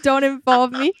said, "Don't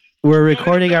involve me." We're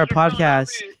recording our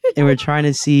podcast and we're trying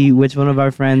to see which one of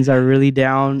our friends are really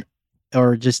down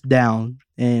or just down.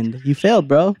 And you failed,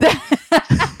 bro. I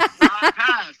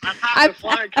passed the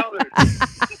flying colors.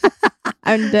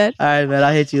 I'm dead. All right, man.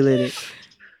 I'll hit you later.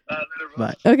 Later, bro.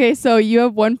 Bye. Okay, so you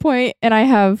have 1 point, and I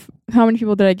have how many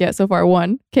people did I get so far?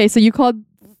 1. Okay, so you called.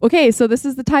 Okay, so this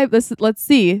is the tie. Let's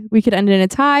see. We could end in a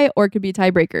tie, or it could be a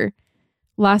tiebreaker.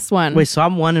 Last one. Wait, so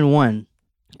I'm 1-1.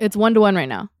 It's 1-1 right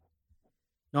now.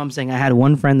 No, I'm saying I had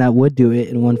one friend that would do it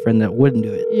and one friend that wouldn't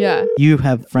do it. Yeah. You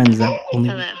have friends that only.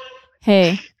 Hello.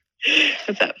 Hey,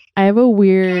 What's up? I have a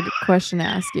weird question to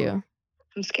ask you.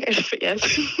 I'm scared, but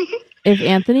yes. If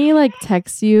Anthony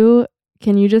texts you,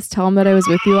 Can you just tell him that I was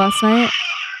with you last night?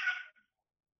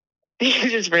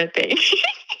 It's his birthday.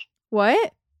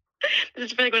 What?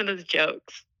 This is like one of those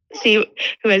jokes. See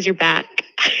who has your back.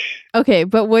 Okay,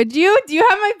 but would you? Do you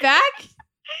have my back?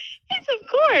 Yes, of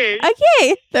course.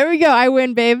 Okay, there we go. I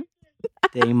win, babe.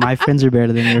 Dang, my friends are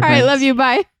better than your All friends. right, love you.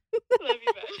 Bye. Love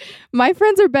you, bye. My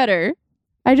friends are better.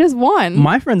 I just won.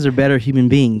 My friends are better human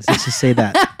beings. Let's just say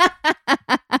that.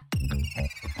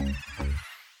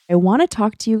 I want to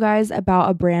talk to you guys about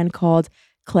a brand called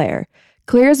Claire.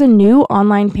 Claire is a new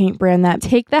online paint brand that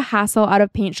take the hassle out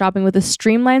of paint shopping with a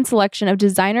streamlined selection of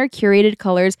designer curated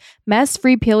colors,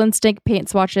 mess-free peel and stick paint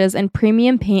swatches, and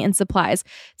premium paint and supplies.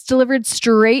 It's delivered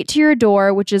straight to your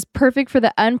door, which is perfect for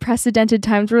the unprecedented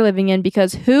times we're living in,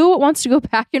 because who wants to go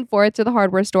back and forth to the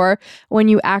hardware store when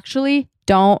you actually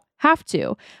don't have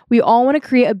to? We all want to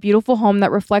create a beautiful home that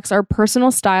reflects our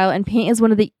personal style, and paint is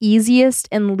one of the easiest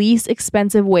and least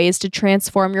expensive ways to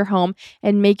transform your home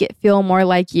and make it feel more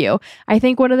like you. I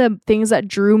think one of the things that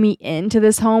drew me into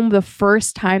this home the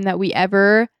first time that we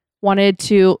ever wanted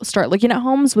to start looking at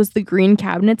homes was the green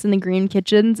cabinets and the green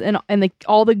kitchens and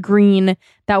all the green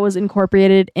that was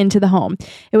incorporated into the home.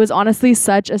 It was honestly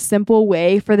such a simple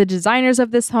way for the designers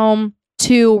of this home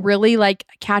to really like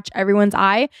catch everyone's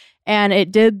eye. And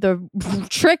it did the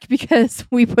trick because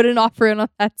we put an offer in on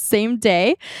that same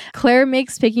day. Claire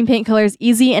makes picking paint colors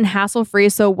easy and hassle-free.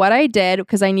 So what I did,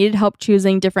 because I needed help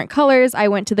choosing different colors, I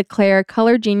went to the Claire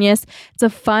Color Genius. It's a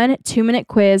fun 2-minute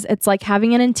quiz. It's like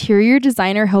having an interior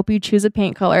designer help you choose a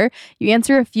paint color. You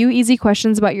answer a few easy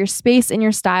questions about your space and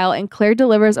your style, and Claire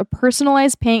delivers a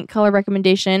personalized paint color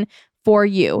recommendation for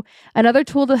you. Another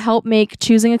tool to help make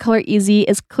choosing a color easy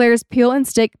is Claire's peel and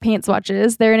stick paint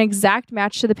swatches. They're an exact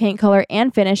match to the paint color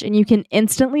and finish, and you can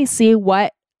instantly see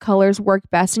what colors work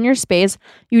best in your space.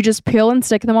 You just peel and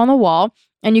stick them on the wall,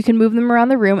 and you can move them around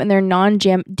the room, and they're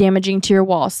non-damaging to your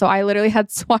wall. So I literally had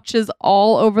swatches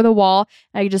all over the wall.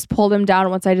 I just pulled them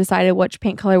down once I decided which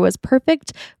paint color was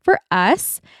perfect for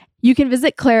us. You can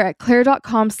visit Claire at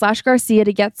claire.com/Garcia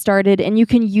to get started, and you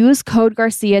can use code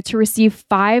Garcia to receive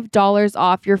 $5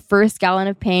 off your first gallon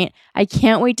of paint. I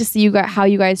can't wait to see how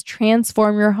you guys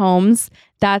transform your homes.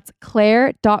 That's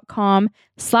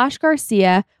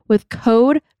claire.com/Garcia with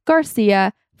code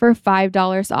Garcia for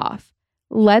 $5 off.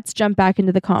 Let's jump back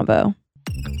into the convo.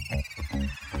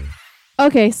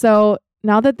 Okay, so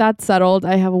now that that's settled,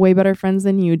 I have way better friends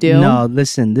than you do. No,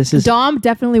 listen, this is... Dom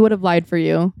definitely would have lied for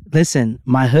you. Listen,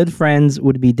 my hood friends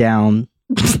would be down.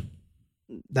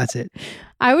 That's it.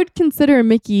 I would consider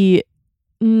Mickey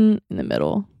in the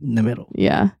middle. In the middle.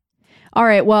 Yeah. All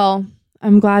right. Well,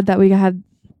 I'm glad that we had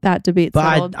that debate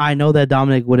settled. But I know that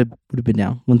Dominic would have been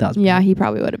down 1,000%. Yeah, he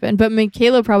probably would have been. But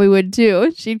Michaela probably would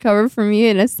too. She'd cover for me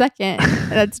in a second.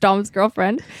 That's Dom's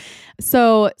girlfriend.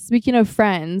 So speaking of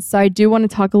friends, so I do want to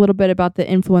talk a little bit about the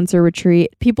influencer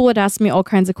retreat. People had asked me all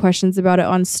kinds of questions about it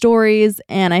on stories,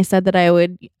 and I said that I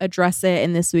would address it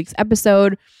in this week's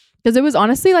episode because it was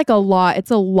honestly like a lot.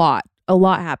 It's a lot. A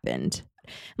lot happened.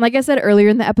 And like I said earlier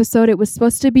in the episode, it was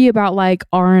supposed to be about like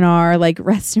R&R, like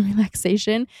rest and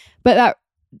relaxation, but that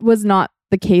was not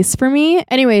the case for me.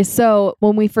 Anyway, so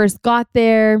when we first got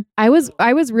there, I was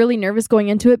really nervous going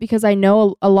into it because I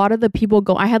know a lot of the people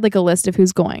go. I had like a list of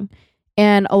who's going.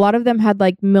 And a lot of them had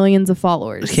like millions of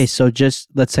followers. Okay, so just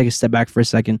let's take a step back for a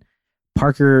second.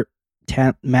 Parker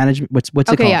Management, what's it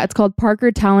called? Okay, yeah, it's called Parker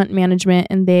Talent Management,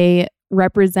 and they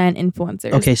represent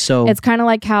influencers. Okay, so it's kind of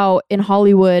like how in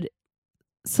Hollywood,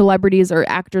 celebrities or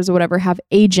actors or whatever have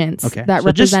agents that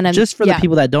represent them. Just for the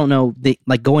people that don't know, they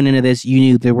like going into this, you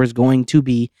knew there was going to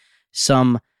be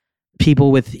some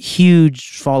people with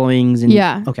huge followings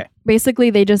and okay. Basically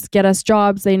they just get us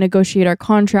jobs, they negotiate our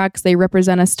contracts, they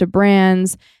represent us to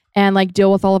brands and like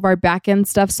deal with all of our back end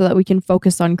stuff so that we can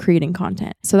focus on creating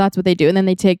content. So that's what they do. And then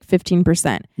they take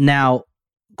 15%. Now,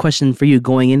 question for you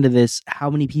going into this,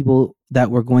 how many people that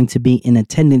were going to be in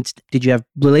attendance did you have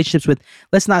relationships with?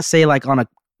 Let's not say like on a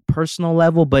personal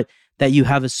level, but that you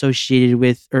have associated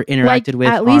with or interacted with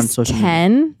at on least social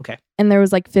 10. Media. Okay. And there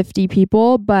was like 50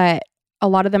 people, but a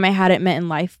lot of them I hadn't met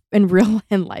in real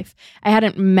life. I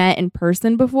hadn't met in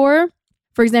person before.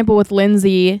 For example, with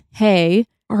Lindsay, her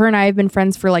and I have been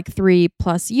friends for like 3+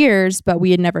 years, but we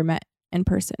had never met in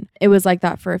person. It was like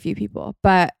that for a few people.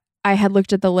 But I had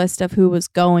looked at the list of who was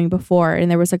going before, and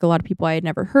there was like a lot of people I had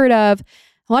never heard of.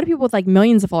 A lot of people with like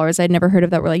millions of followers I'd never heard of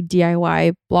that were like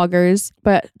DIY bloggers,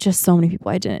 but just so many people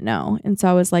I didn't know. And so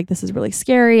I was like, this is really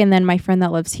scary. And then my friend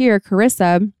that lives here,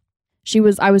 Carissa,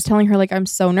 I was telling her like, I'm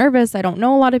so nervous. I don't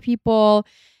know a lot of people.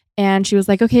 And she was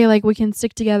like, okay, like we can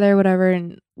stick together, whatever.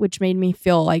 And which made me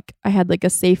feel like I had like a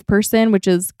safe person, which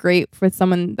is great for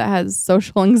someone that has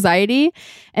social anxiety.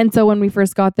 And so when we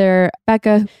first got there,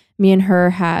 Becca, me and her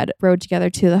had rode together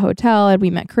to the hotel and we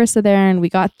met Carissa there and we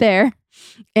got there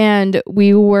and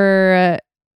we were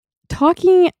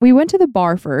talking. We went to the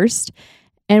bar first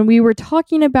and we were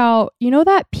talking about, you know,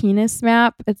 that penis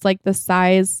map? It's like the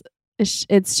size,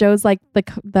 it shows like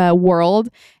the world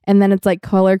and then it's like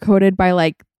color coded by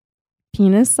like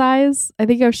penis size. I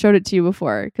think I've showed it to you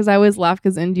before because I always laugh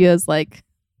because India is like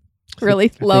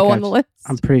really low on the list.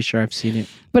 I'm pretty sure I've seen it.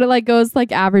 But it like goes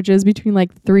like averages between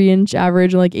like 3-inch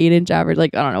average and like 8-inch average,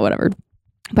 like I don't know, whatever,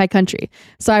 by country.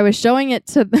 So I was showing it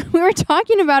to we were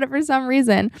talking about it for some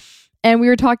reason. And we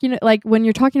were talking like when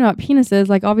you're talking about penises,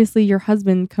 like obviously your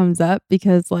husband comes up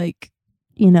because like,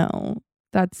 you know,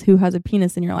 that's who has a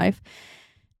penis in your life.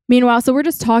 Meanwhile, so we're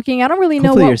just talking. I don't really know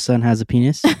Hopefully your son has a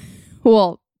penis.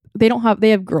 Well, they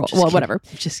have girls. Just kidding. Whatever.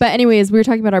 But anyways, we were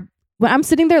talking about when I'm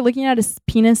sitting there looking at a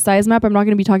penis size map, I'm not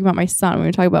going to be talking about my son. We're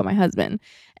going to talk about my husband.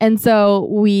 And so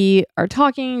we are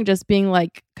talking, just being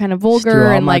like kind of vulgar. Just threw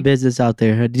all and my like business out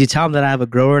there. Did you tell him that I have a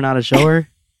grower, not a shower?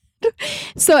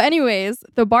 So anyways,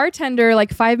 the bartender,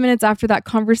 like 5 minutes after that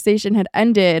conversation had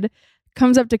ended,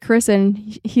 comes up to Chris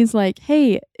and he's like,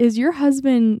 hey, is your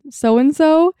husband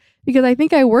so-and-so? Because I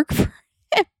think I work for him.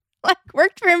 Like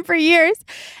worked for him for years.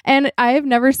 And I have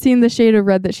never seen the shade of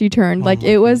red that she turned. Like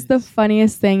it was the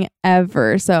funniest thing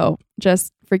ever. So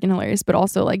just freaking hilarious. But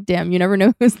also like, damn, you never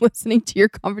know who's listening to your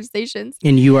conversations.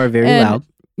 And you are very loud.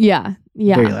 Yeah.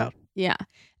 Yeah. Very loud. Yeah.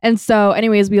 And so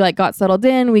anyways, we like got settled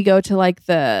in. We go to like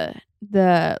the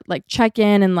like check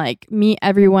in and like meet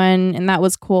everyone. And that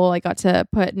was cool. I got to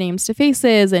put names to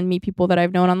faces and meet people that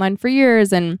I've known online for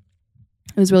years. And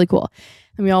it was really cool.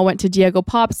 And we all went to Diego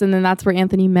Pops, and then that's where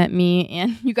Anthony met me.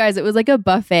 And you guys, it was like a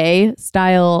buffet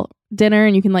style dinner,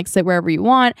 and you can like sit wherever you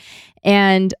want.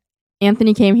 And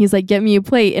Anthony came, he's like, get me a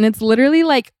plate. And it's literally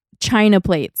like China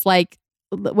plates, like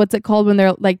what's it called when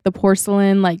they're like the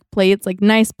porcelain like plates, like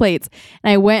nice plates.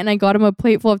 And I went and I got him a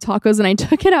plate full of tacos and I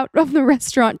took it out of the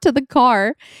restaurant to the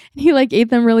car. And he like ate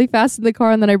them really fast in the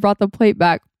car, and then I brought the plate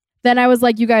back. Then I was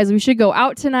like, you guys, we should go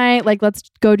out tonight. Like, let's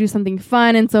go do something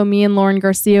fun. And so me and Lauren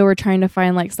Garcia were trying to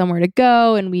find like somewhere to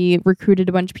go. And we recruited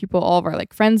a bunch of people, all of our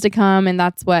like friends to come. And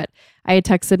that's what I had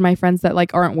texted my friends that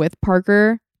like aren't with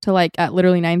Parker to like at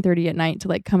literally 9:30 at night to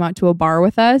like come out to a bar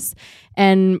with us.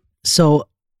 And so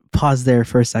pause there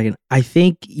for a second. I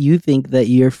think you think that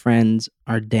your friends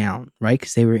are down, right?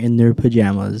 Because they were in their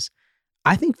pajamas.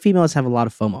 I think females have a lot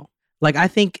of FOMO. Like, I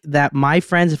think that my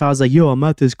friends, if I was like, yo, I'm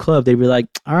at this club, they'd be like,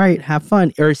 all right, have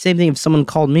fun. Or same thing if someone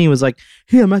called me and was like,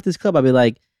 hey, I'm at this club, I'd be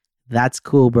like, that's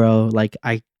cool, bro. Like,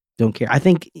 I don't care. I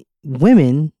think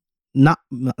women, not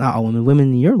all women,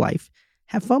 women in your life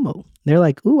have FOMO. They're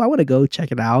like, ooh, I want to go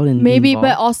check it out. And maybe,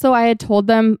 but also I had told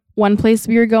them one place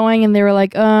we were going and they were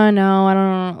like, oh, no, I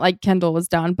don't know. Like, Kendall was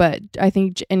down, but I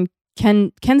think, and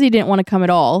Kenzie didn't want to come at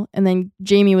all. And then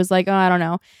Jamie was like, oh, I don't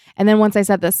know. And then once I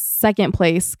said the second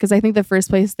place, because I think the first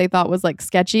place they thought was like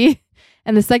sketchy.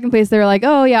 And the second place they were like,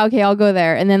 oh yeah, okay, I'll go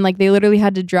there. And then like they literally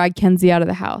had to drag Kenzie out of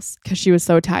the house because she was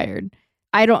so tired.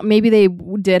 Maybe they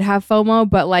did have FOMO,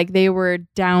 but like they were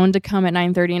down to come at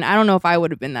 9:30. And I don't know if I would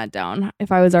have been that down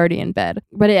if I was already in bed.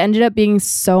 But it ended up being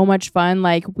so much fun.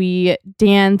 Like we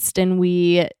danced and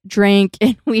we drank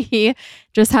and we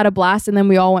just had a blast. And then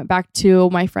we all went back to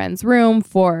my friend's room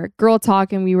for girl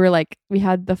talk. And we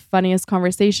had the funniest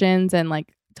conversations and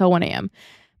like till 1 a.m.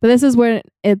 But this is when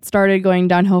it started going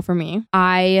downhill for me.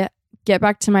 I get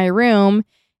back to my room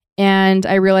and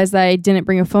I realized that I didn't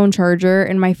bring a phone charger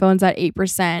and my phone's at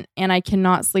 8% and I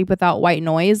cannot sleep without white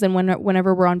noise. And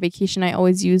whenever we're on vacation, I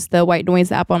always use the white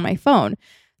noise app on my phone.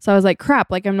 So I was like, crap,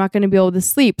 like I'm not going to be able to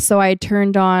sleep. So I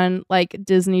turned on like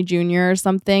Disney Junior or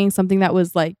something that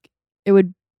was like, it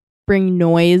would bring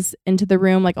noise into the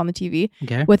room, like on the TV,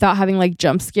 without having like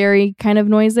jump scary kind of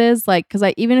noises. Like, cause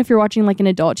even if you're watching like an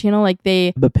adult channel, like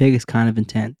But Pig is kind of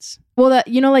intense. Well, that,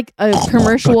 you know, like a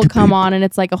commercial will come on and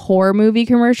it's like a horror movie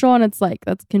commercial and it's like,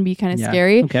 that can be kind of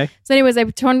scary. Okay. So anyways, I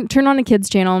turned on a kids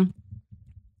channel.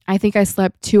 I think I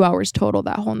slept 2 hours total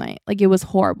that whole night. Like it was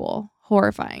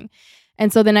horrifying.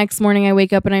 And so the next morning I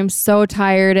wake up and I'm so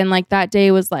tired. And like that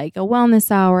day was like a wellness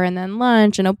hour and then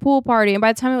lunch and a pool party. And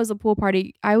by the time it was a pool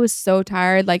party, I was so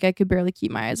tired. Like I could barely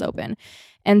keep my eyes open.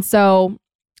 And so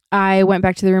I went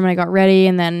back to the room and I got ready.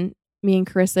 And then me and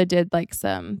Carissa did like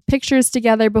some pictures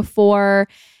together before.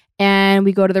 And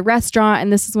we go to the restaurant.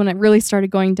 And this is when it really started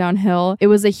going downhill. It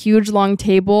was a huge long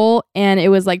table and it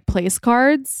was like place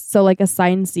cards. So like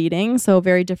assigned seating. So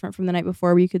very different from the night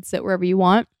before where you could sit wherever you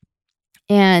want.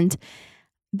 And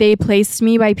they placed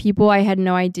me by people I had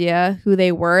no idea who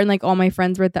they were. And like all my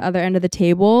friends were at the other end of the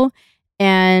table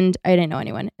and I didn't know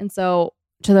anyone. And so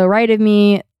to the right of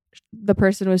me, the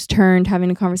person was turned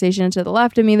having a conversation. To the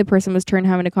left of me, the person was turned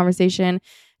having a conversation.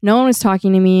 No one was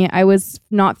talking to me. I was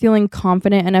not feeling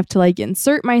confident enough to like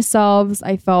insert myself.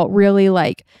 I felt really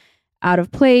like out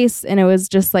of place and it was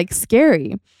just like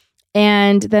scary.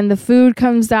 And then the food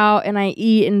comes out and I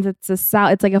eat and it's a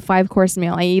salad. It's like a 5-course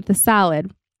meal. I eat the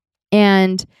salad.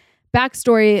 And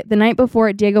backstory, the night before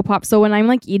at Diego Pop. So when I'm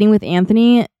like eating with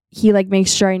Anthony, he like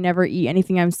makes sure I never eat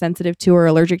anything I'm sensitive to or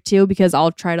allergic to because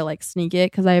I'll try to like sneak it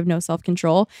because I have no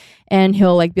self-control. And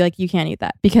he'll like be like, you can't eat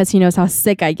that because he knows how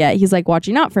sick I get. He's like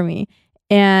watching out for me.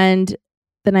 And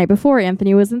the night before,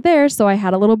 Anthony wasn't there. So I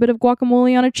had a little bit of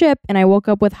guacamole on a chip and I woke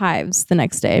up with hives the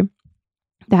next day,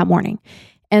 that morning.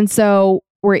 And so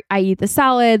I eat the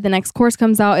salad. The next course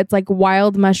comes out. It's like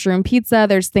wild mushroom pizza.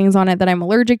 There's things on it that I'm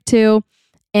allergic to.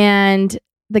 And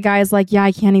the guy's like, yeah,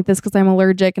 I can't eat this because I'm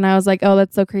allergic. And I was like, oh,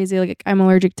 that's so crazy. Like, I'm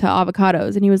allergic to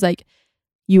avocados. And he was like,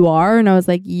 you are? And I was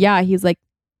like, yeah. He's like,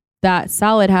 that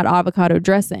salad had avocado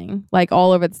dressing, like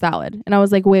all over the salad. And I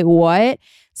was like, wait, what?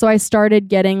 So I started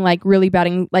getting like really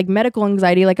bad, like medical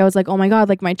anxiety. Like I was like, oh my God,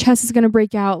 like my chest is going to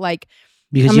break out. Like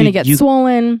because I'm going to get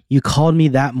swollen. You called me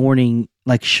that morning,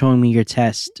 like showing me your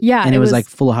test. Yeah. And it was like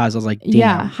full of hives. I was like, damn.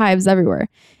 Yeah, hives everywhere.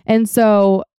 And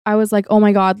so I was like, oh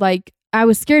my God, like I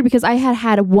was scared because I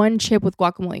had one chip with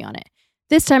guacamole on it.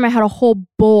 This time I had a whole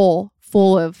bowl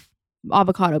full of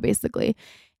avocado basically.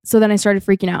 So then I started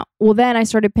freaking out. Well, then I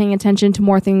started paying attention to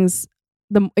more things,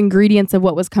 the ingredients of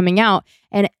what was coming out.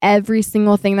 And every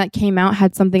single thing that came out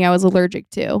had something I was allergic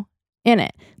to in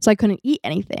it. So I couldn't eat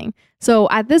anything. So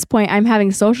at this point, I'm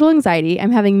having social anxiety.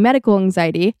 I'm having medical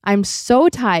anxiety. I'm so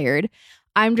tired.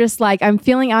 I'm just like, I'm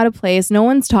feeling out of place. No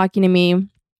one's talking to me.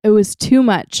 It was too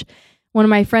much. One of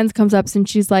my friends comes up and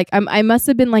she's like, I must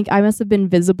have been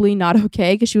visibly not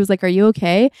okay because she was like, are you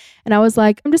okay? And I was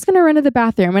like, I'm just going to run to the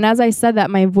bathroom. And as I said that,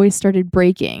 my voice started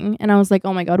breaking. And I was like,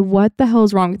 oh my God, what the hell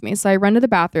is wrong with me? So I run to the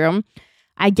bathroom.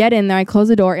 I get in there, I close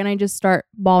the door and I just start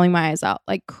bawling my eyes out,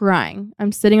 like crying.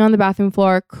 I'm sitting on the bathroom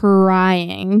floor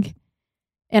crying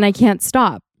and I can't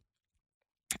stop.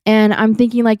 And I'm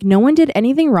thinking like, no one did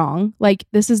anything wrong. Like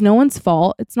this is no one's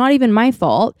fault. It's not even my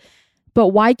fault. But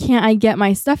why can't I get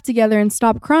my stuff together and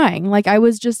stop crying? Like I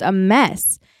was just a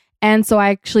mess. And so I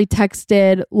actually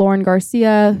texted Lauren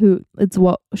Garcia,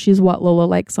 she's what Lola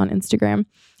likes on Instagram.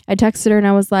 I texted her and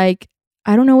I was like,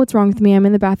 I don't know what's wrong with me. I'm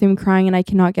in the bathroom crying and I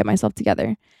cannot get myself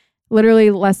together. Literally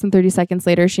less than 30 seconds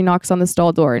later, she knocks on the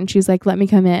stall door and she's like, let me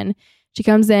come in. She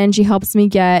comes in, she helps me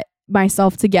get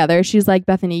myself together. She's like,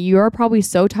 Bethany, you are probably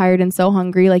so tired and so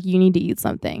hungry. Like you need to eat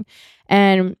something.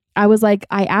 And I was like,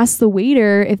 I asked the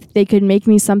waiter if they could make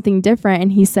me something different.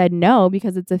 And he said no,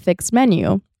 because it's a fixed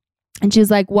menu. And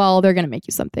she's like, well, they're going to make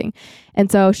you something.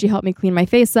 And so she helped me clean my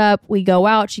face up. We go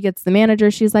out. She gets the manager.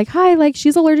 She's like, hi, like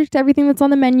she's allergic to everything that's on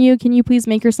the menu. Can you please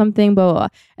make her something? Blah, blah, blah.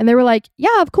 And they were like,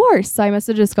 yeah, of course. So I must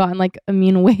have just gotten like a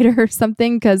mean waiter or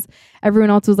something because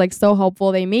everyone else was like so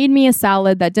helpful. They made me a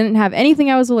salad that didn't have anything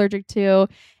I was allergic to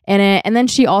in it. And then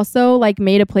she also like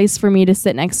made a place for me to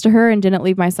sit next to her and didn't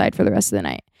leave my side for the rest of the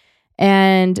night.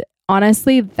 And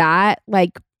honestly, that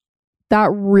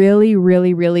really,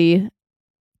 really, really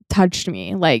touched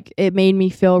me. Like it made me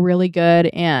feel really good.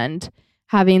 And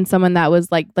having someone that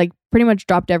was like pretty much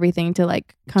dropped everything to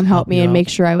like come help me and make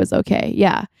sure I was okay.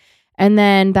 Yeah. And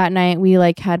then that night we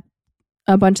like had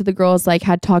a bunch of the girls like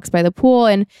had talks by the pool.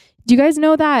 And do you guys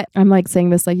know that I'm like saying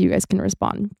this like you guys can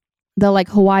respond? The like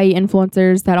Hawaii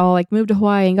influencers that all like moved to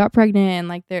Hawaii and got pregnant and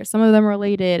like some of them are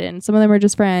related and some of them are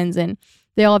just friends and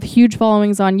they all have huge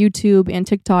followings on YouTube and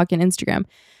TikTok and Instagram.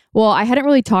 Well, I hadn't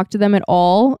really talked to them at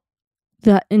all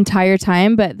the entire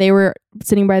time, but they were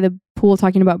sitting by the pool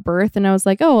talking about birth. And I was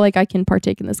like, oh, like I can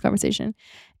partake in this conversation.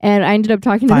 And I ended up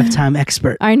talking to 5-time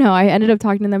expert. I know. I ended up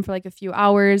talking to them for like a few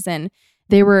hours and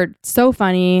they were so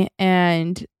funny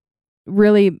and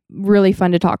really, really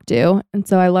fun to talk to. And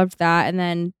so I loved that. And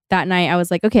then that night I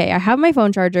was like, okay, I have my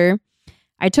phone charger.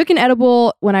 I took an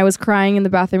edible when I was crying in the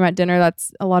bathroom at dinner.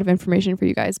 That's a lot of information for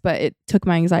you guys, but it took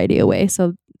my anxiety away.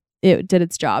 So it did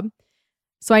its job.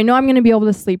 So I know I'm going to be able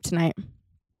to sleep tonight.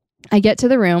 I get to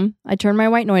the room. I turn my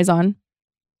white noise on.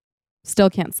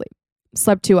 Still can't sleep.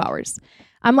 Slept 2 hours.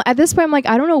 At this point, I'm like,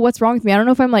 I don't know what's wrong with me. I don't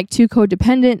know if I'm like too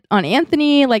codependent on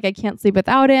Anthony. Like I can't sleep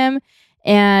without him.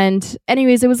 And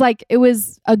anyways, it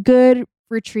was a good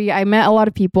retreat. I met a lot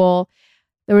of people.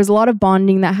 There was a lot of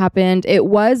bonding that happened. It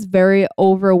was very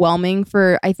overwhelming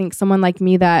for, I think, someone like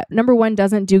me that, number one,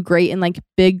 doesn't do great in like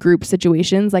big group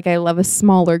situations. Like I love a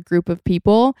smaller group of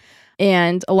people,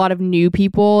 and a lot of new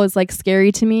people is like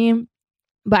scary to me.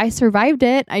 But I survived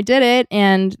it. I did it.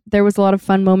 And there was a lot of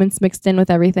fun moments mixed in with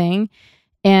everything.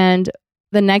 And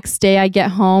the next day I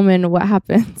get home, and what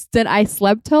happens? Then I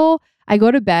slept till I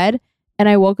go to bed, and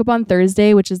I woke up on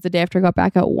Thursday, which is the day after I got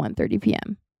back, at 1:30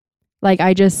 p.m. Like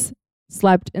I just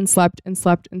slept and slept and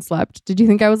slept and slept. Did you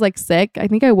think I was like sick? I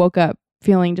think I woke up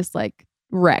feeling just like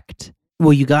wrecked.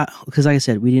 Well, you got, because like I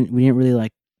said, we didn't really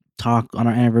like talk on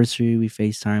our anniversary. We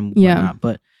FaceTime, Yeah. whatnot,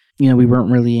 but we weren't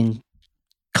really in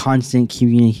constant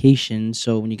communication.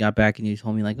 So when you got back and you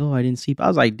told me like, oh, I didn't sleep, I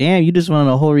was like, damn, you just went on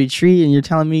a whole retreat and you're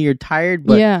telling me you're tired.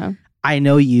 But yeah. I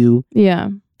know you.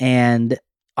 Yeah. And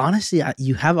honestly,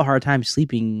 you have a hard time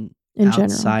sleeping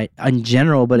In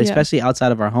general, but Yeah. especially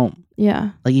outside of our home.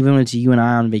 Yeah. Like even when it's you and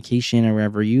I on vacation or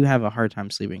wherever, you have a hard time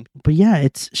sleeping. But yeah,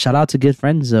 it's shout out to good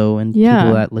friends though, and Yeah.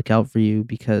 people that look out for you,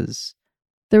 because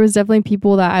There was definitely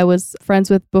people that I was friends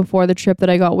with before the trip that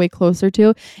I got way closer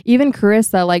to. Even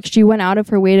Carissa, like she went out of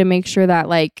her way to make sure that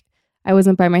like I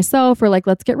wasn't by myself, or like,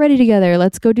 let's get ready together.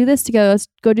 Let's go do this together. Let's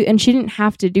go do, and she didn't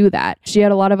have to do that. She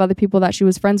had a lot of other people that she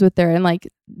was friends with there. And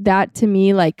like that to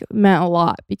me, like meant a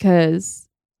lot, because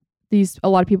a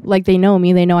lot of people, like they know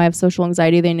me, they know I have social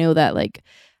anxiety. They know that like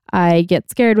I get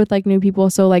scared with like new people.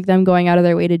 So like them going out of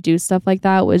their way to do stuff like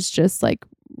that was just like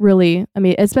really, I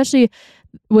mean, especially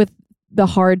with the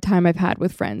hard time I've had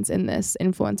with friends in this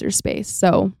influencer space.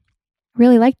 So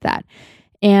really liked that.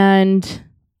 And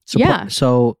so yeah.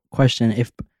 So question, if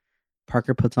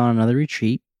Parker puts on another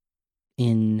retreat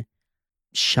in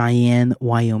Cheyenne,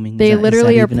 Wyoming, they is that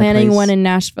literally are even a planning place? one in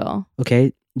Nashville.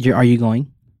 Okay, are you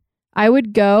going? I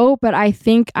would go, but I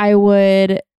think I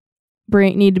would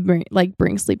need to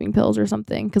bring sleeping pills or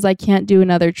something, because I can't do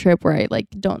another trip where I like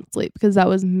don't sleep, because that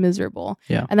was miserable.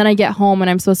 Yeah. And then I get home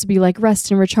and I'm supposed to be like rest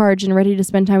and recharge and ready to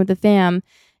spend time with the fam,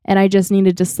 and I just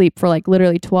needed to sleep for like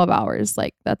literally 12 hours.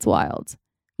 Like that's wild.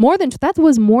 That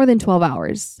was more than 12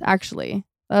 hours actually.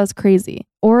 That was crazy.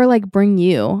 Or like bring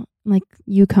you, like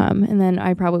you come, and then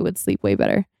I probably would sleep way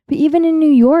better. But even in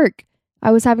New York,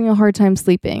 I was having a hard time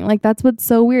sleeping. Like that's what's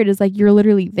so weird, is like you're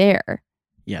literally there.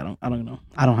 Yeah, I don't know.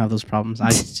 I don't have those problems. I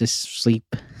just sleep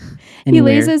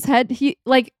anywhere. He lays his head.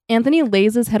 Anthony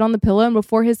lays his head on the pillow, and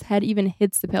before his head even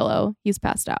hits the pillow, he's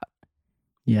passed out.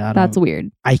 Yeah, That's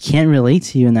weird. I can't relate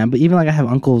to you in that. But even like I have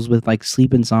uncles with like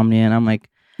sleep insomnia, and I'm like,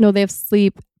 No, they have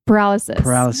sleep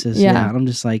paralysis. Yeah. And I'm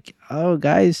just like, oh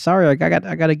guys, sorry, like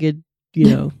I got a good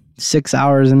 6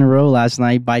 hours in a row last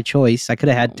night by choice. I could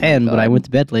have had 10, but I went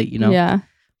to bed late. Yeah.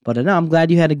 But no, I'm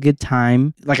glad you had a good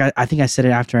time. Like I think I said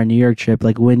it after our New York trip.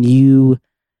 Like when you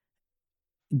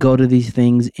go to these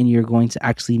things and you're going to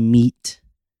actually meet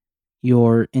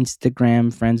your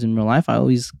Instagram friends in real life, I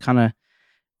always kind of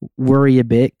worry a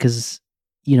bit, because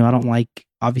I don't like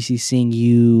obviously seeing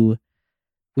you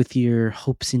with your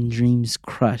hopes and dreams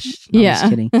crushed. No, I'm just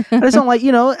kidding. I just don't like,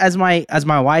 as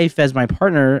my wife, as my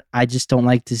partner, I just don't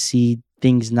like to see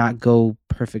things not go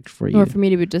perfect for you. Or for me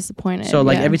to be disappointed. So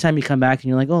like every time you come back and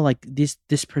you're like, oh, like this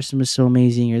person was so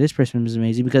amazing, or this person was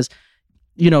amazing, because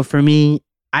for me,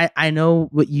 I know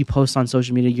what you post on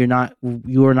social media.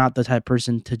 You are not the type of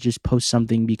person to just post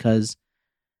something because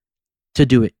to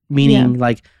do it. Meaning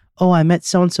like, oh, I met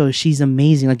so and so, she's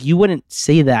amazing. Like you wouldn't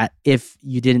say that if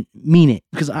you didn't mean it,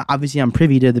 because obviously I'm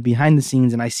privy to the behind the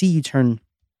scenes, and I see you turn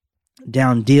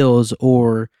down deals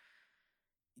or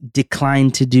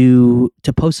decline to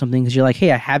post something because you're like,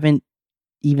 hey, I haven't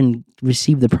even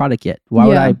received the product yet. Why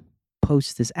would I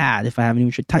post this ad if I haven't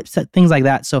even type things like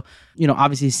that? So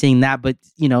obviously seeing that, but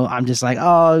I'm just like,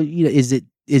 oh,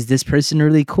 is this person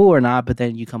really cool or not? But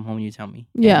then you come home and you tell me,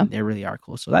 yeah, they really are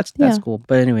cool. So that's cool.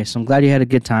 But anyway, so I'm glad you had a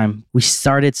good time. We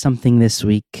started something this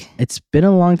week. It's been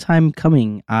a long time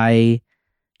coming.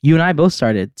 You and I both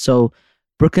started. So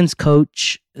Brooklyn's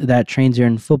coach that trains here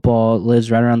in football lives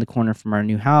right around the corner from our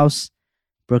new house.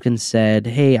 Brooklyn said,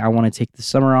 hey, I want to take the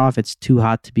summer off. It's too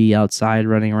hot to be outside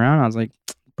running around. I was like,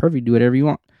 perfect, do whatever you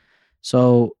want.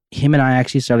 So him and I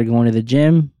actually started going to the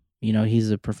gym. He's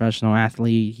a professional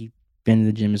athlete. He's been in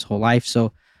the gym his whole life.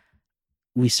 So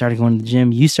we started going to the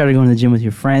gym. You started going to the gym with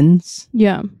your friends.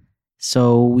 Yeah.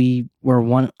 So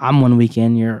I'm 1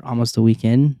 weekend, you're almost a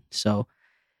weekend. So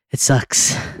it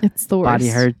sucks. It's the worst. Body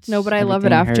hurts. No, but I love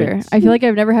it after. Hurts. I feel like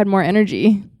I've never had more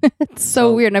energy. It's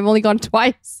so weird. And I've only gone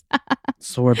twice.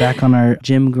 So we're back on our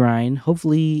gym grind.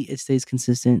 Hopefully it stays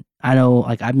consistent. I know,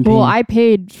 like I've been paying. Well, I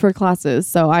paid for classes,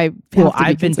 so I've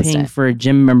been paying for a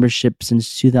gym membership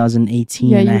since 2018,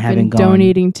 yeah, and I you've haven't been gone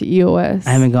donating to EOS. I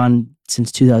haven't gone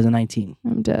since 2019.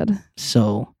 I'm dead.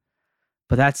 So,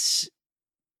 but that's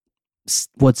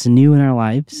what's new in our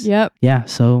lives. Yep. Yeah.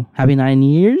 So happy 9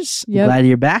 years. Yep. Glad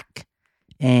you're back.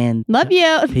 And Love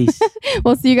you. Peace.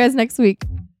 We'll see you guys next week.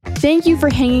 Thank you for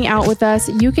hanging out with us.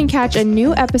 You can catch a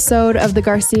new episode of the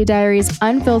Garcia Diaries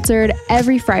Unfiltered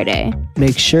every Friday.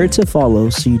 Make sure to follow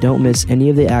so you don't miss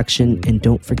any of the action, and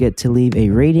don't forget to leave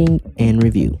a rating and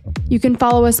review. You can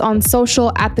follow us on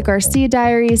social at the Garcia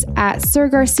Diaries, at Sir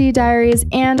Garcia Diaries,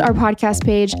 and our podcast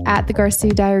page at the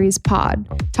Garcia Diaries Pod.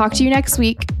 Talk to you next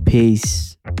week. Peace.